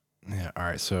 Yeah. Yeah. All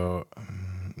right. So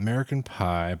American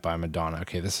Pie by Madonna.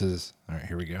 Okay. All right,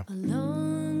 here we go. A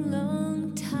long,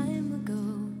 long time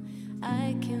ago,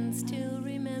 I can still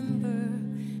remember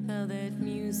how that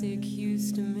music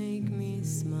used to make me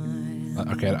smile.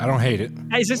 Okay. I don't hate it.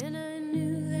 Is this,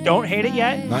 don't hate it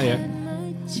yet? Not yet.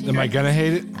 Am I going to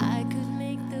hate it? I could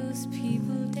make those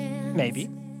people dance. Maybe.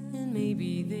 And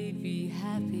maybe they'd be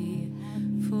happy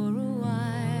for a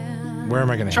while. Where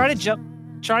am I going to hate it?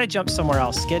 Try to jump somewhere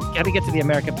else. Got to get to the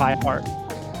American Pie part.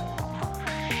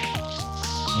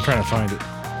 I'm trying to find it.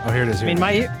 Oh, here it is. Here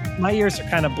my ears are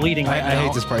kind of bleeding right now. I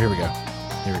hate this part. Here we go.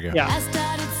 Yeah. I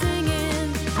started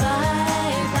singing,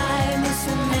 bye, bye, Miss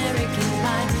American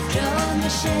Pie. Drove my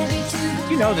Chevy to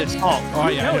the You know this song. Oh,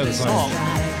 yeah, I know this song.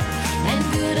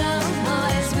 And good old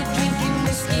boys were drinking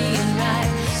whiskey and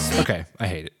rye. Okay, I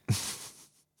hate it.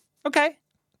 Okay.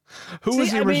 Who was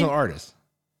the original artist?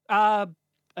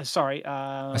 Sorry.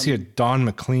 I see a Don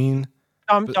McLean.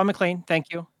 Don McLean.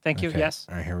 Thank you. Thank you. Okay. Yes.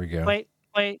 All right, here we go.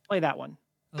 Play that one.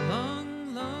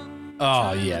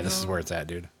 Oh, yeah, this is where it's at,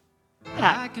 dude.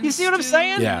 Yeah. You see what I'm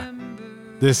saying? Yeah.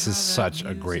 This is such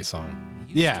a great song.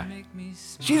 Yeah.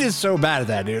 She did so bad at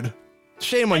that, dude.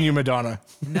 Shame on you, Madonna.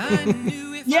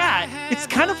 Yeah. It's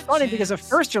kind of funny because at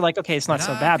first you're like, okay, it's not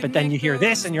so bad, but then you hear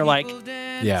this and you're like,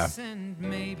 yeah.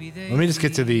 Let me just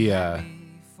get to the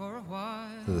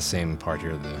same part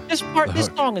here. This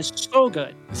song is so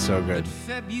good. It's so good.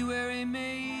 February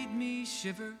made me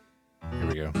shiver. Here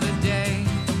we go. The day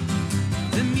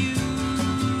the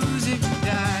music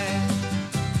died,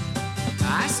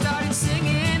 I started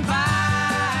singing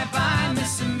bye bye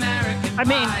Miss American Pie. I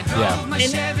mean, yeah. And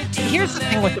here's the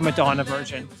thing with the Madonna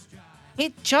version.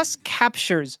 It just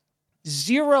captures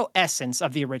zero essence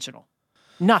of the original.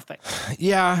 Nothing.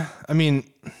 Yeah, I mean,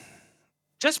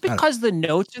 just because the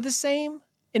notes are the same,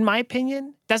 in my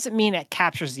opinion, doesn't mean it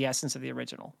captures the essence of the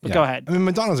original. But go ahead. I mean,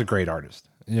 Madonna's a great artist.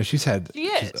 You know, she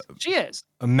is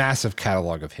a massive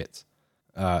catalog of hits.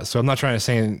 So I'm not trying to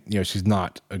say, she's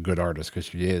not a good artist because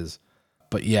she is.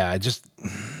 But yeah, just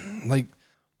like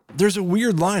there's a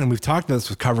weird line, and we've talked about this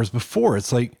with covers before.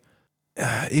 It's like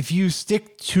if you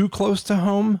stick too close to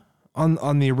home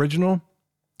on the original,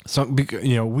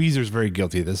 Weezer's very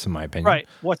guilty of this, in my opinion. Right.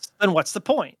 What's the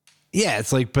point? Yeah,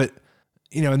 it's like, but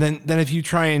and then if you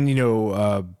try and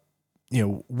Weezer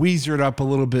it up a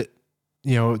little bit,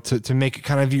 to make it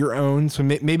kind of your own. So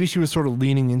maybe she was sort of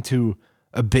leaning into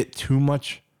a bit too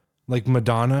much like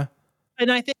Madonna.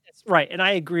 And I think that's right. And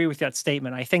I agree with that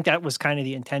statement. I think that was kind of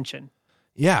the intention.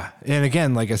 Yeah. And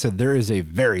again, like I said, there is a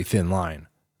very thin line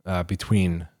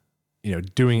between,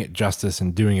 doing it justice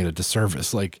and doing it a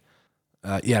disservice. Like,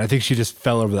 I think she just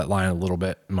fell over that line a little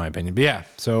bit, in my opinion. But yeah.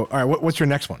 So, all right, what's your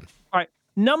next one? All right.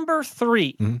 Number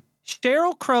 3,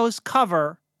 Sheryl Crow's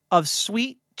cover of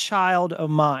Sweet Child O'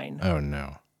 Mine. Oh,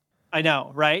 no. I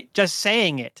know, right? Just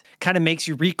saying it kind of makes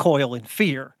you recoil in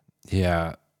fear.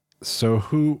 Yeah. So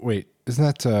isn't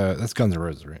that's Guns N'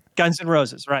 Roses, right? Guns N'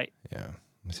 Roses, right. Yeah.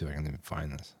 Let me see if I can even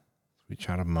find this. Sweet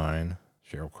Child O' Mine,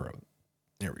 Sheryl Crow.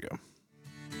 There we go.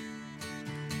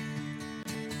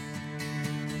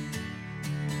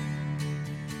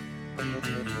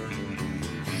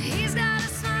 He's got a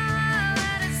smile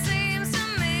that it seems to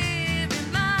me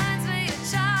reminds me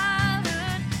of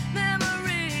childhood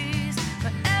memories,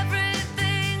 but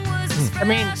everything was as I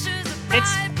mean, fresh as a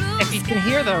bright blue if you can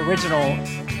hear the original,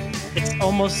 it's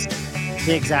almost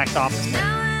the exact opposite.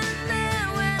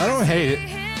 I don't hate it.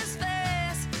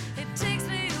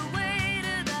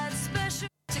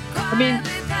 I mean,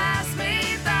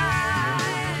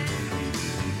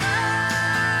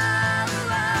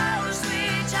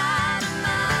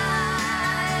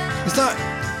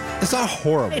 It's not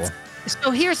horrible.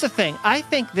 So here's the thing. I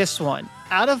think this one,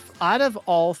 out of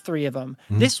all 3 of them,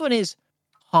 this one is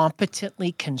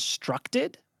competently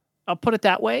constructed. I'll put it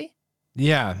that way.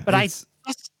 Yeah. But I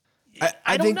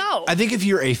don't think, know. I think if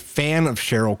you're a fan of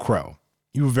Sheryl Crow,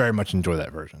 you will very much enjoy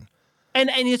that version. And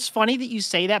it's funny that you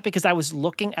say that because I was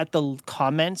looking at the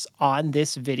comments on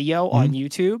this video on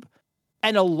YouTube,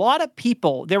 and a lot of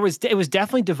people, it was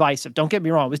definitely divisive. Don't get me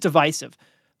wrong, it was divisive.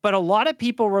 But a lot of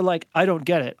people were like, I don't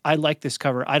get it. I like this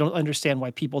cover. I don't understand why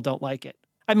people don't like it.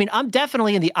 I mean, I'm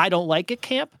definitely in the I don't like it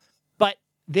camp, but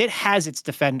it has its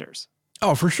defenders.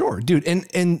 Oh, for sure, dude.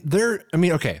 And there, I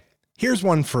mean, okay, here's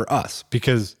one for us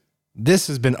because this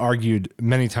has been argued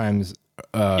many times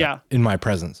in my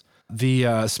presence.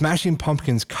 The Smashing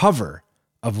Pumpkins cover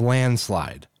of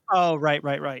Landslide. Oh,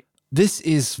 right. This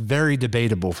is very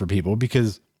debatable for people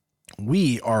because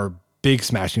we are big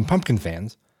Smashing Pumpkin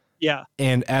fans. Yeah.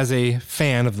 And as a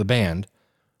fan of the band,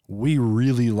 we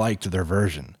really liked their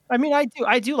version. I mean, I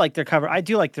do like their cover. I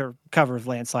do like their cover of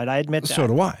Landslide. I admit that. So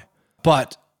do I.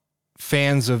 But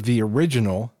fans of the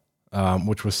original,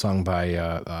 which was sung by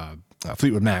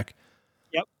Fleetwood Mac,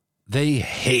 yep, they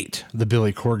hate the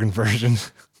Billy Corgan version.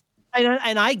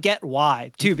 And I get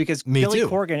why too, because Billy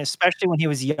Corgan, especially when he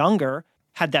was younger,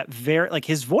 had that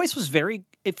his voice was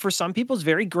for some people, is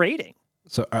very grating.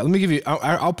 So let me give you.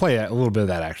 I'll play a little bit of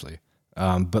that actually.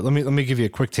 But let me give you a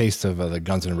quick taste of the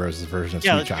Guns N' Roses version of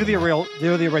Sweet Child. Do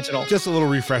the original. Just a little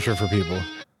refresher for people.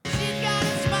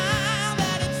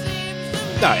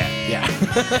 Oh yeah.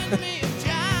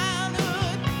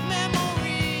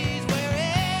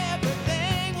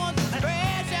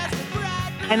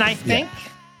 And I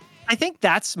think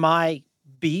that's my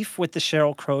beef with the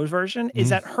Sheryl Crow version is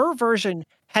that her version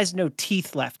has no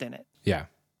teeth left in it. Yeah.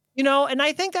 You know, and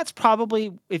I think that's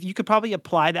probably, if you could probably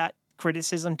apply that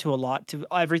criticism to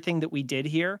everything that we did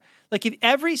here. Like if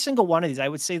every single one of these, I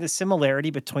would say the similarity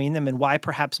between them and why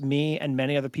perhaps me and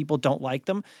many other people don't like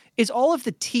them is all of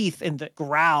the teeth and the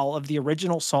growl of the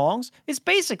original songs is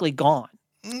basically gone.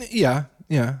 Yeah.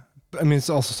 I mean, it's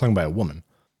also sung by a woman.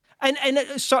 And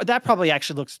so that probably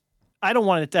actually looks, I don't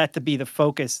want that to be the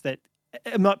focus that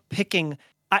I'm not picking.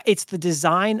 It's the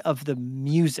design of the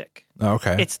music. Oh,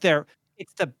 okay. It's the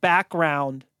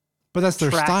background. But that's their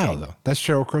tracking. style, though. That's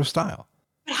Sheryl Crow's style.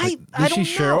 I don't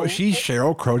know. She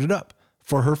Sheryl Crowed it up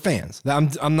for her fans.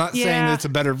 I'm not saying that it's a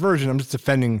better version. I'm just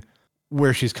defending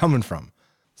where she's coming from.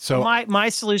 So my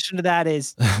solution to that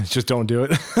is just don't do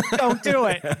it. Don't do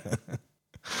it.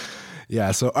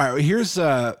 Yeah. So all right, here's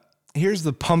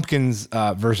the Pumpkins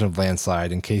version of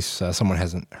Landslide in case someone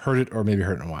hasn't heard it or maybe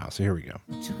heard it in a while. So here we go.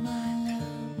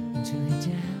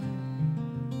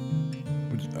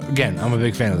 Again, I'm a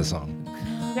big fan of the song.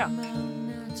 Yeah.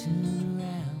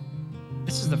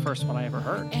 This is the first one I ever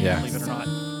heard. Yeah. Believe it or not.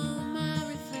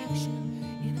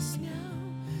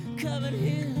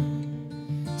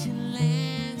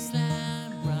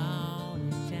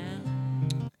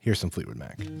 Here's some Fleetwood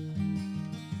Mac.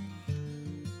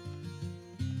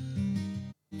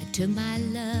 I took my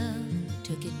love,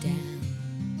 took it down.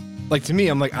 Like to me,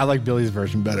 I'm like I like Billy's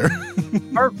version better.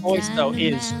 Her voice though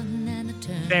is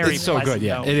very it's so pleasant, good.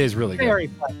 Yeah, though. it is really Very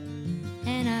good. pleasant.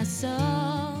 And I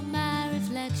saw my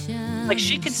reflection. Like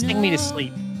she could sing me to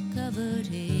sleep.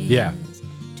 Yeah.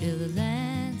 Till the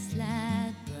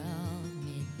landslide brought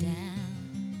me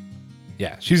down.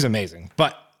 Yeah, she's amazing.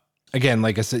 But again,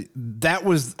 like I said, that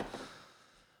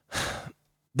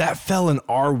fell in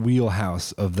our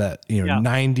wheelhouse of that,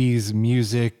 90s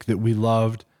music that we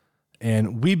loved.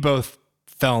 And we both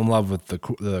fell in love with the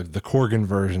Corgan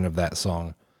version of that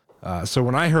song. So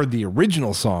when I heard the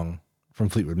original song from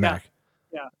Fleetwood Mac,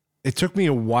 it took me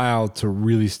a while to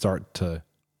really start to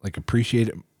like appreciate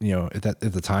it, at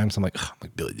the time. So I'm like,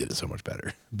 Billy did it so much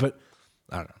better. But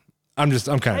I don't know.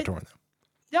 I'm kind of torn though.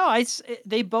 No,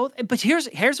 they both. But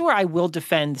here's where I will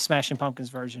defend the Smashing Pumpkins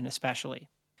version, especially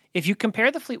if you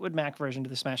compare the Fleetwood Mac version to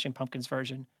the Smashing Pumpkins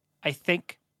version. I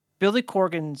think Billy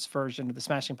Corgan's version of the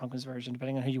Smashing Pumpkins version,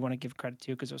 depending on who you want to give credit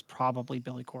to, because it was probably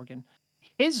Billy Corgan,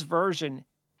 his version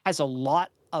has a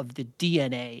lot of the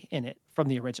DNA in it from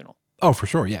the original. Oh, for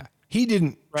sure. Yeah. He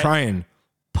didn't try and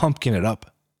pumpkin it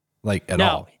up at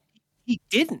all. He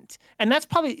didn't. And that's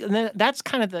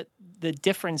kind of the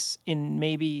difference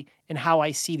in how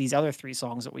I see these other three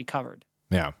songs that we covered.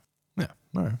 Yeah. Yeah.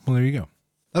 All right. Well, there you go.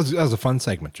 That was a fun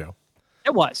segment, Joe.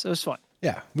 It was fun.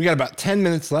 Yeah. We got about 10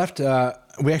 minutes left.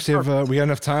 We actually have, we got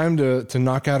enough time to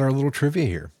knock out our little trivia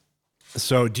here.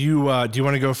 So do you want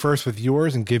to go first with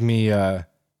yours and give me your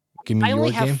game? I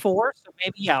only have 4, so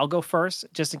maybe I'll go first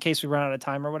just in case we run out of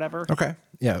time or whatever. Okay.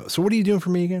 Yeah. So what are you doing for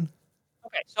me again?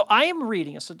 Okay. So I am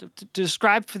reading. So to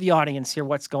describe for the audience here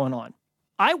what's going on.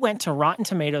 I went to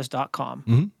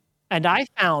RottenTomatoes.com and I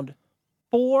found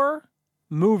 4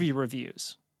 movie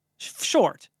reviews,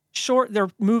 short, they're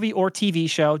movie or TV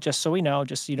show, just so we know,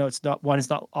 just so you know, it's not one is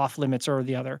not off limits or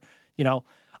the other. You know,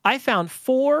 I found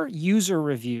 4 user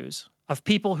reviews of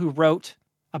people who wrote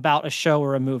about a show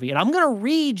or a movie, and I'm going to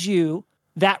read you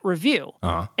that review.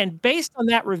 And based on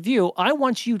that review, I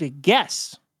want you to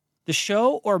guess the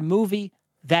show or movie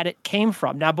that it came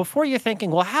from. Now, before you're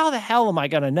thinking, well, how the hell am I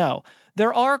going to know?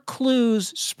 There are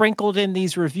clues sprinkled in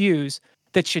these reviews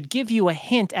that should give you a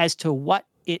hint as to what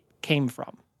it came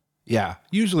from. Yeah.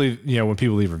 Usually, when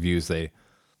people leave reviews, they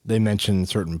mention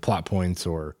certain plot points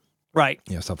or right,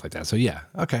 stuff like that. So yeah,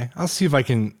 okay. I'll see if I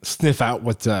can sniff out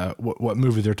what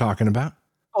movie they're talking about.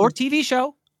 Or TV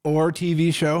show.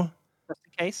 Just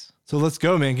in case. So let's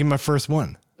go, man. Give me my first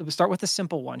one. We'll start with a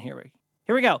simple one. Here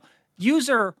we go.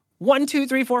 User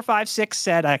 123456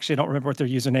 said, I actually don't remember what their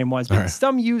username was, but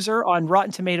some user on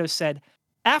Rotten Tomatoes said,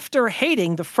 after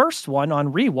hating the first one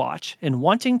on rewatch and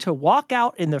wanting to walk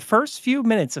out in the first few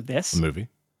minutes of this movie,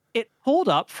 it pulled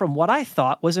up from what I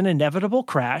thought was an inevitable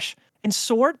crash and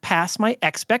soared past my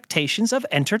expectations of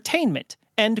entertainment.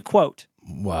 End quote.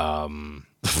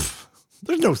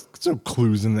 There's no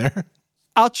clues in there.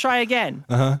 I'll try again.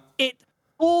 It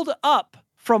pulled up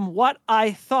from what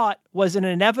I thought was an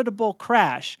inevitable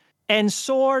crash and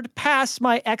soared past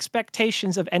my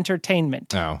expectations of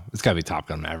entertainment. Oh, it's got to be Top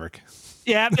Gun Maverick.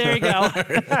 Yeah, there you go.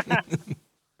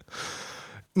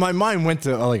 My mind went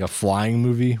to like a flying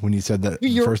movie when you said that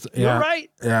first. You're right.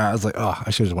 Yeah, I was like, oh, I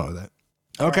should have went with that.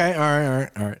 Okay,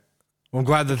 all right. Well, I'm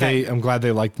glad that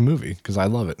they liked the movie because I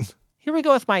love it. Here we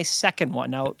go with my second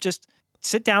one. Now, just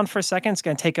sit down for a second. It's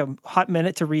going to take a hot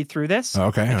minute to read through this.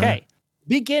 Okay. Right.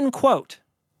 Begin quote.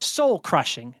 Soul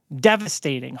crushing,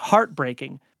 devastating,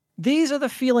 heartbreaking. These are the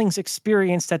feelings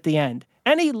experienced at the end.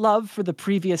 Any love for the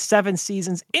previous 7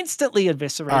 seasons instantly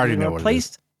eviscerated I already and know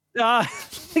replaced. I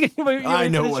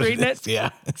know what it is.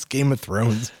 Yeah, it's Game of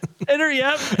Thrones.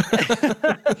 Yep.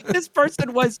 This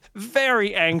person was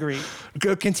very angry.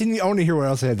 Continue. I want to hear what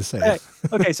else I had to say.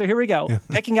 Okay, so here we go.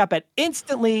 Picking up at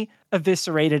instantly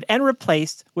eviscerated and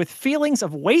replaced with feelings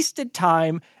of wasted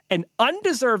time and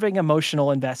undeserving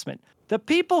emotional investment. The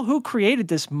people who created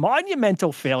this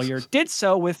monumental failure did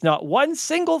so with not one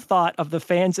single thought of the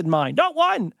fans in mind. Not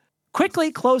one!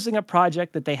 Quickly closing a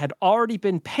project that they had already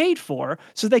been paid for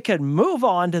so they could move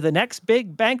on to the next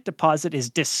big bank deposit is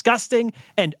disgusting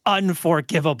and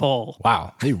unforgivable.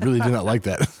 Wow, they really did not like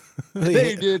that.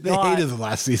 They did not. They hated the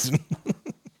last season.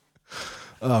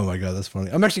 Oh my God, that's funny.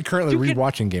 I'm actually currently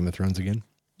rewatching Game of Thrones again.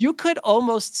 You could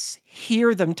almost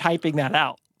hear them typing that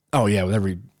out. Oh yeah, with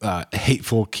every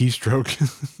hateful keystroke.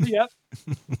 Yep.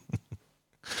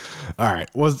 All right.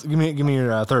 Give me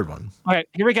your third one. All right,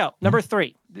 here we go. Number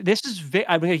 3. This is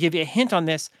I'm going to give you a hint on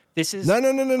this. This is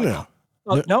No.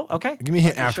 Oh, no? Okay. Give me a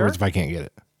hint afterwards sure? if I can't get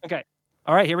it. Okay.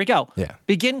 All right, here we go. Yeah.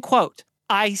 Begin quote.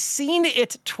 I seen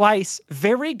it twice.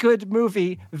 Very good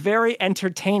movie, very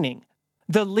entertaining.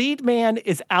 The lead man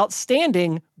is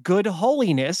outstanding, good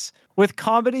holiness with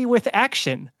comedy with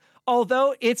action.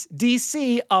 Although it's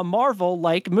DC, a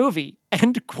Marvel-like movie.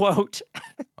 End quote.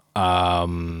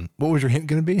 What was your hint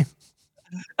going to be?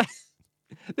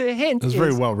 The hint It was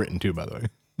very well written too, by the way.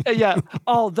 Yeah.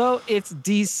 Although it's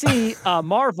DC, a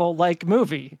Marvel-like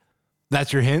movie.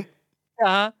 That's your hint?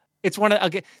 It's one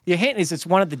of the hint is it's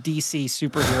one of the DC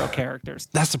superhero characters.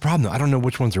 That's the problem, though. I don't know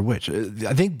which ones are which.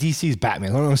 I think DC's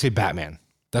Batman. I'm going to say Batman.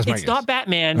 That's my guess. It's not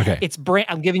Batman. Okay. It's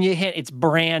I'm giving you a hint. It's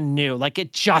brand new. Like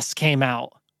it just came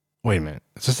out. Wait a minute.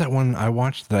 Is this that one I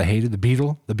watched that I hated? The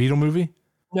Beetle movie?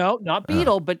 No, not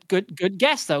Beetle, but good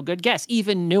guess though. Good guess.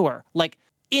 Even newer. Like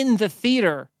in the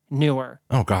theater, newer.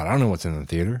 Oh God, I don't know what's in the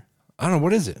theater. I don't know.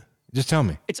 What is it? Just tell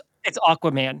me. It's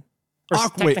Aquaman. Or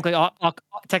technically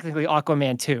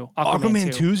Aquaman 2. Aquaman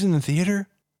 2's in the theater?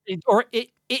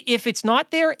 If it's not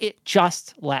there, it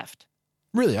just left.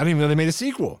 Really? I didn't even know they made a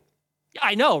sequel.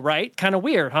 I know, right? Kind of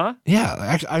weird, huh? Yeah.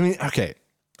 Actually, I mean, okay.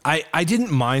 I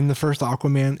didn't mind the first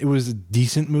Aquaman. It was a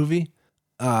decent movie.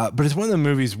 But it's one of the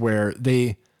movies where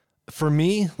for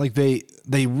me, like they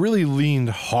really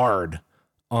leaned hard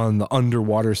on the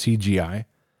underwater CGI.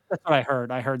 That's what I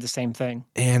heard. I heard the same thing.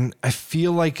 And I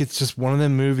feel like it's just one of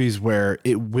them movies where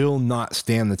it will not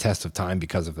stand the test of time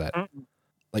because of that. Mm-mm.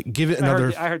 Like give it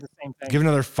another. I heard the same thing. Give it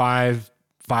another 5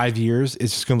 years.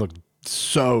 It's just gonna look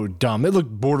so dumb. It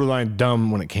looked borderline dumb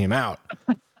when it came out.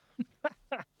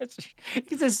 It's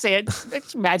just sad.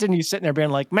 Just imagine you sitting there being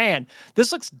like, "Man,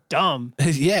 this looks dumb."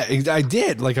 Yeah, I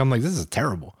did. Like I'm like, this is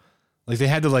terrible. Like they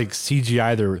had to like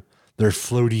CGI their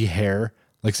floaty hair.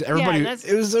 Like so everybody,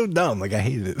 it was so dumb. Like I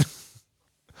hated it.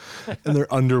 And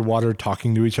they're underwater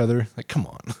talking to each other. Like, come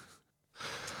on.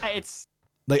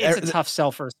 Like It's a tough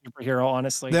sell for a superhero,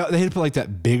 honestly. they had to put like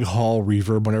that big hall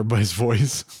reverb on everybody's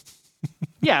voice.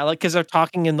 Yeah, like because they're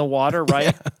talking in the water,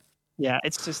 right? Yeah,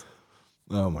 it's just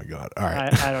Oh my God. All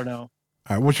right. I don't know.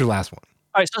 All right. What's your last one?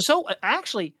 All right, so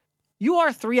actually, you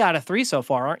are 3 out of 3 so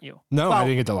far, aren't you? No, Well, I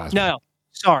didn't get the last one. No,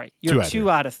 sorry, you're 2 out of 3. 2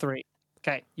 out of 3.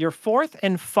 Okay, your fourth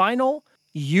and final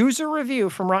user review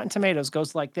from Rotten Tomatoes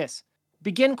goes like this.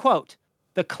 Begin quote: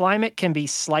 "The climate can be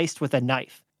sliced with a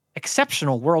knife.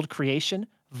 Exceptional world creation,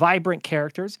 vibrant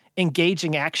characters,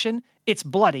 engaging action. It's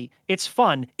bloody, it's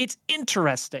fun, it's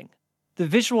interesting. The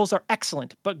visuals are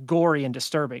excellent, but gory and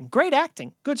disturbing. Great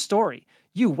acting, good story.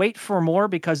 You wait for more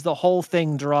because the whole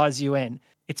thing draws you in.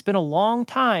 It's been a long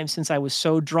time since I was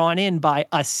so drawn in by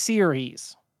a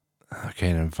series." Okay,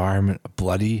 an environment, a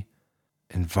bloody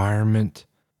environment,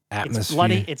 atmosphere. It's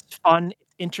bloody, it's fun,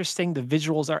 it's interesting. The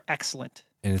visuals are excellent.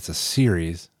 And it's a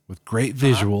series with great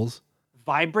visuals.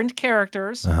 Vibrant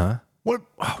characters, What?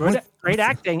 great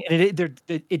acting, and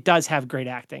it does have great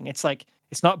acting. It's like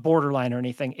it's not borderline or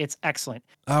anything. It's excellent.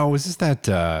 Oh, is this that?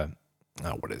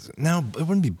 What is it? No, it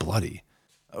wouldn't be bloody.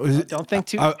 Don't think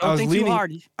too. I Don't was think leaning, too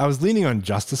hard. I was leaning on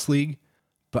Justice League,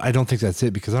 but I don't think that's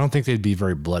it because I don't think they'd be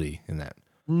very bloody in that.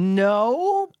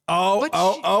 No.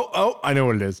 Oh! I know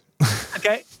what it is.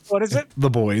 Okay. What is it? The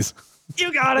Boys.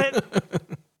 You got it.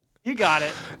 You got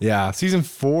it. Yeah, season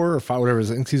 4 or 5, whatever it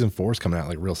is. I think season 4 is coming out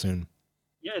like real soon.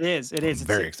 Yeah, it is. It is. I'm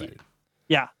very excited.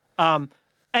 Yeah. And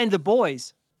The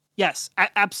Boys. Yes,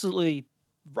 absolutely.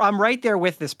 I'm right there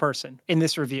with this person in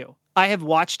this review. I have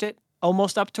watched it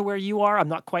almost up to where you are. I'm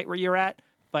not quite where you're at,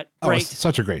 but great. Oh, it's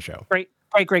such a great show. Great.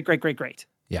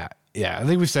 Yeah. I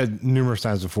think we've said numerous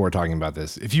times before talking about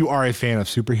this. If you are a fan of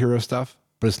superhero stuff,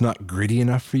 but it's not gritty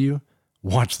enough for you,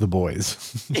 watch The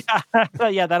Boys.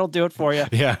 Yeah, that'll do it for you.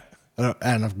 Yeah, I don't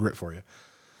add enough grit for you.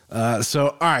 So,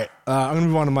 all right, I'm going to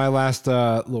move on to my last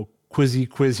little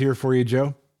quiz here for you,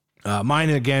 Joe. Mine,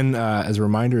 again, as a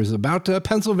reminder, is about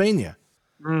Pennsylvania.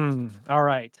 All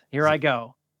right, here I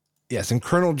go. Yes, and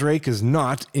Colonel Drake is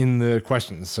not in the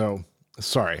questions, so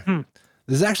sorry.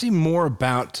 This is actually more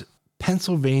about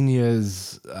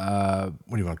Pennsylvania's, what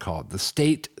do you want to call it? The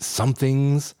state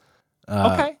somethings.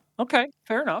 Okay,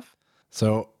 fair enough.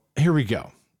 So here we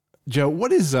go. Joe,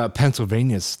 what is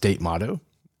Pennsylvania's state motto?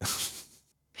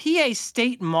 PA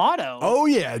state motto. Oh,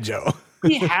 yeah, Joe.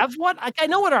 We have one? I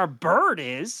know what our bird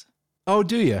is. Oh,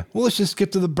 do you? Well, let's just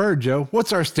skip to the bird, Joe.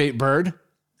 What's our state bird?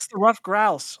 It's the rough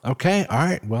grouse. Okay. All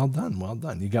right. Well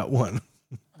done. You got one.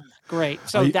 Great.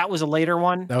 So that was a later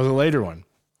one? That was a later one.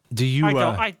 Do you...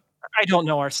 I don't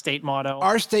know our state motto.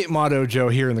 Our state motto, Joe,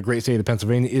 here in the great state of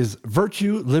Pennsylvania is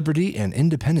virtue, liberty, and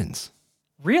independence.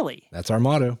 Really? That's our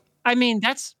motto. I mean,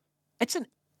 it's an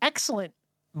excellent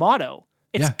motto.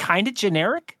 It's kind of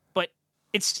generic, but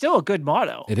it's still a good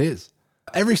motto. It is.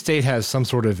 Every state has some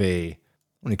sort of a,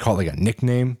 what do you call it, like a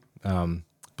nickname?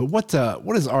 But what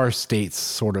is our state's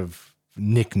sort of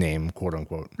nickname, quote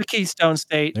unquote? The Keystone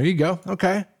State. There you go.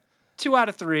 Okay. 2 out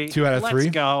of 3. 2 out of 3.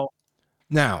 Let's go.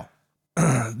 Now,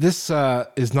 this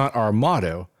is not our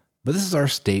motto, but this is our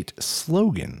state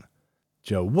slogan.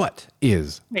 Joe, what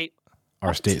is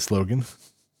our state slogan?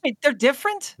 Wait, they're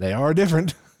different? They are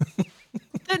different.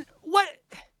 Then what?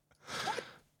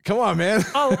 Come on, man.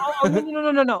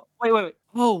 No. Wait.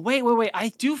 Oh, wait. I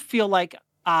do feel like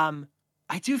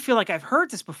I've heard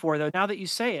this before though, now that you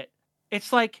say it.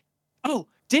 It's like, oh,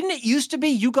 didn't it used to be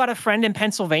you got a friend in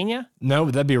Pennsylvania? No,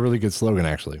 but that'd be a really good slogan,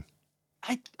 actually.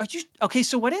 Okay,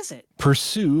 so what is it?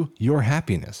 Pursue your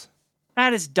happiness.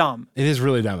 That is dumb. It is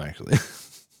really dumb, actually.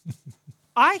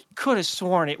 I could have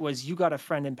sworn it was you got a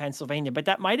friend in Pennsylvania, but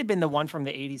that might have been the one from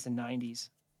the 80s and 90s.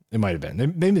 It might have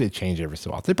been. Maybe they change every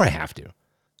so often. They probably have to.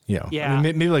 Yeah. I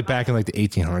mean, maybe like back in like the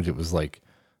 1800s, it was like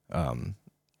the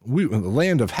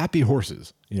land of happy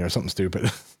horses, something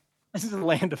stupid. This is the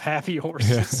land of happy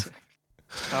horses.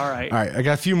 Yeah. All right. I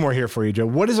got a few more here for you, Joe.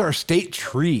 What is our state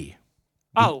tree?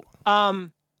 Oh,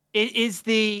 it is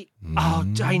the,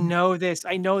 I know this.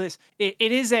 It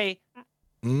is a,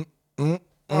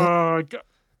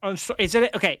 is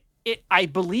it, okay. I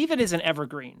believe it is an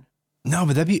evergreen. No,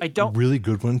 but that'd be a really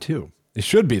good one too. It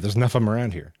should be. There's enough of them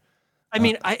around here. I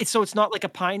mean, so it's not like a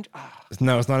pine.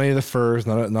 No, it's not any of the firs,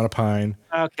 not a pine.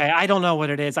 Okay, I don't know what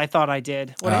it is. I thought I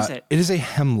did. What is it? It is a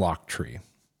hemlock tree.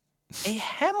 A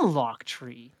hemlock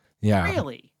tree? Yeah.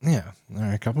 Really? Yeah. All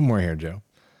right, a couple more here, Joe.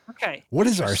 Okay. What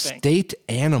is our state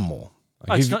animal?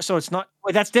 It's not.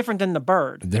 Wait, that's different than the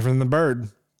bird. Different than the bird.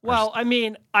 Well, I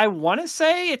mean, I want to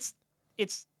say it's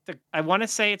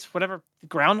whatever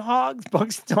groundhog,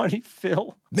 Bugs Bunny,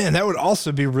 Phil. Man, that would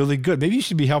also be really good. Maybe you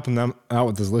should be helping them out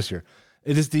with this list here.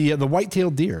 It is the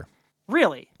white-tailed deer.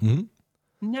 Really?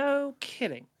 Mm-hmm. No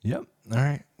kidding. Yep. All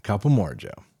right. Couple more, Joe.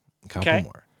 Couple Okay.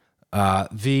 more.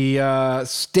 The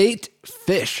state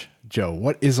fish, Joe.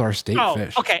 What is our state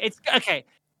fish? Okay.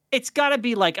 It's got to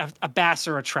be like a bass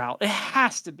or a trout. It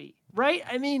has to be, right?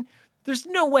 I mean, there's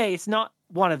no way it's not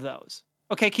one of those.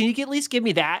 Okay, can you at least give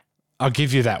me that? I'll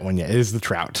give you that one. Yeah, it is the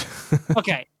trout.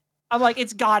 Okay, I'm like,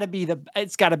 it's got to be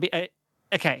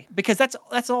okay, because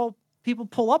that's all people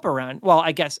pull up around. Well,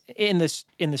 I guess in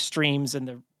the streams and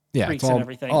the creeks it's and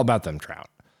everything. all about them trout.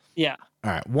 Yeah.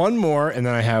 All right, one more, and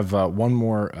then I have one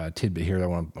more tidbit here that I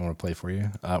want to play for you.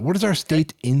 What is our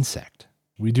state insect?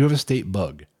 We do have a state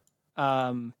bug.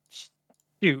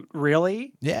 Shoot,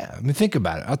 really? Yeah, I mean, think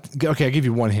about it. I'll give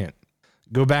you one hint.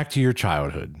 Go back to your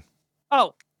childhood.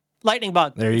 Oh, lightning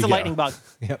bug. There you it's go. a lightning bug.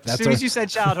 Yep, As soon as you said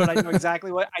childhood, I knew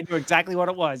exactly what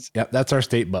it was. Yep, that's our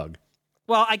state bug.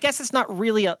 Well, I guess it's not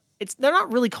really they're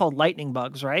not really called lightning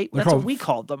bugs, right? That's what we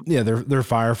called them. Yeah, they're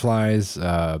fireflies.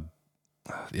 I'm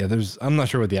not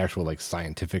sure what the actual like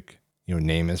scientific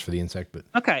name is for the insect, but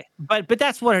Okay, but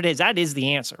that's what it is. That is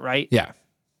the answer, right? yeah.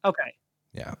 Okay.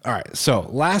 Yeah. All right. So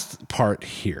last part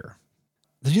here.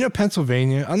 Did you know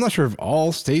Pennsylvania? I'm not sure if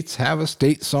all states have a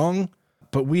state song,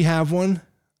 but we have one.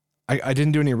 I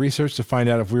didn't do any research to find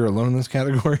out if we were alone in this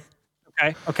category.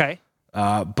 Okay.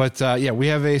 But we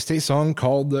have a state song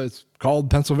called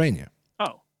Pennsylvania.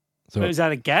 Oh, So is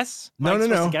that a guess? No, Am I no,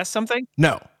 supposed no. to guess something?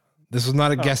 No, this is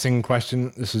not a guessing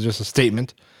question. This is just a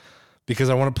statement because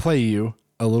I want to play you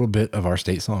a little bit of our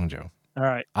state song, Joe. All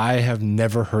right. I have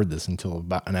never heard this until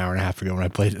about an hour and a half ago when I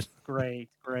played it. Great.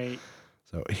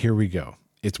 So here we go.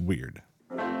 It's weird.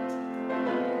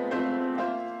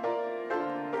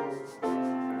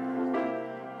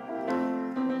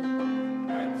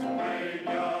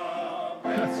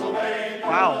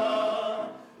 Wow.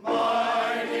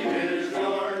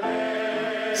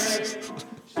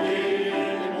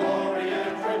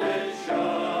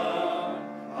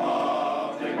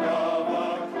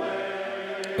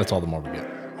 That's all the more we get.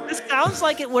 This sounds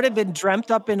like it would have been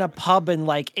dreamt up in a pub in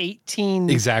like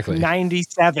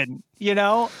 1897,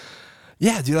 Yeah,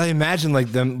 dude. I imagine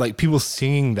like them, like people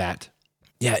singing that.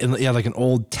 Yeah, like an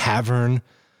old tavern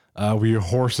where your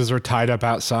horses are tied up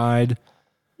outside.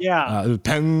 Yeah.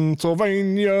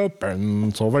 Pennsylvania. Back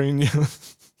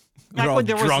when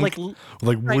there was like wooden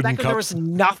back when there cups. was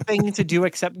nothing to do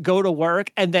except go to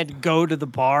work and then go to the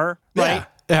bar, right?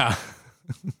 Yeah.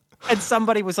 And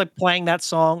somebody was like playing that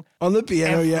song On the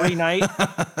piano, every night.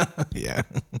 Yeah.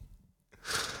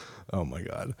 Oh my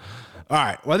God. All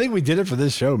right. Well, I think we did it for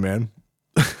this show, man.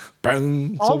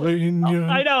 Pennsylvania.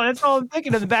 I know. That's all I'm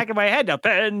thinking in the back of my head now.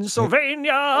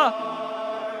 Pennsylvania.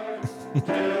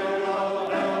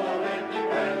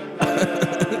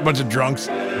 A bunch of drunks.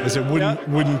 They said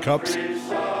wooden cups.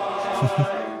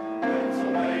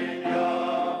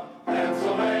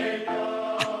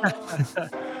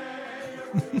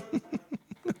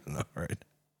 All right.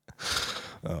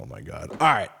 Oh my God. All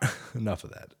right. Enough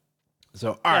of that.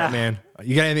 So, all right, man.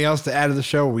 You got anything else to add to the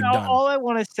show? Or we done? All I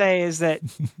want to say is that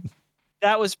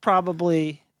that's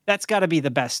got to be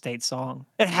the best state song.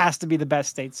 It has to be the best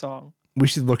state song. We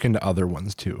should look into other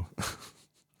ones too.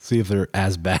 See if they're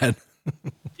as bad.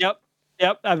 Yep.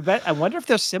 I wonder if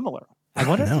they're similar. I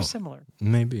wonder if they're similar.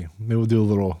 Maybe we'll do a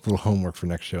little homework for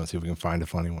next show and see if we can find a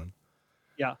funny one.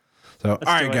 Yeah. So, all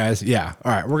right, guys. Yeah.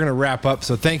 All right. We're going to wrap up.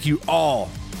 So thank you all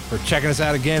for checking us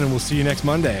out again, and we'll see you next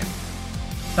Monday.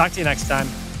 Talk to you next time.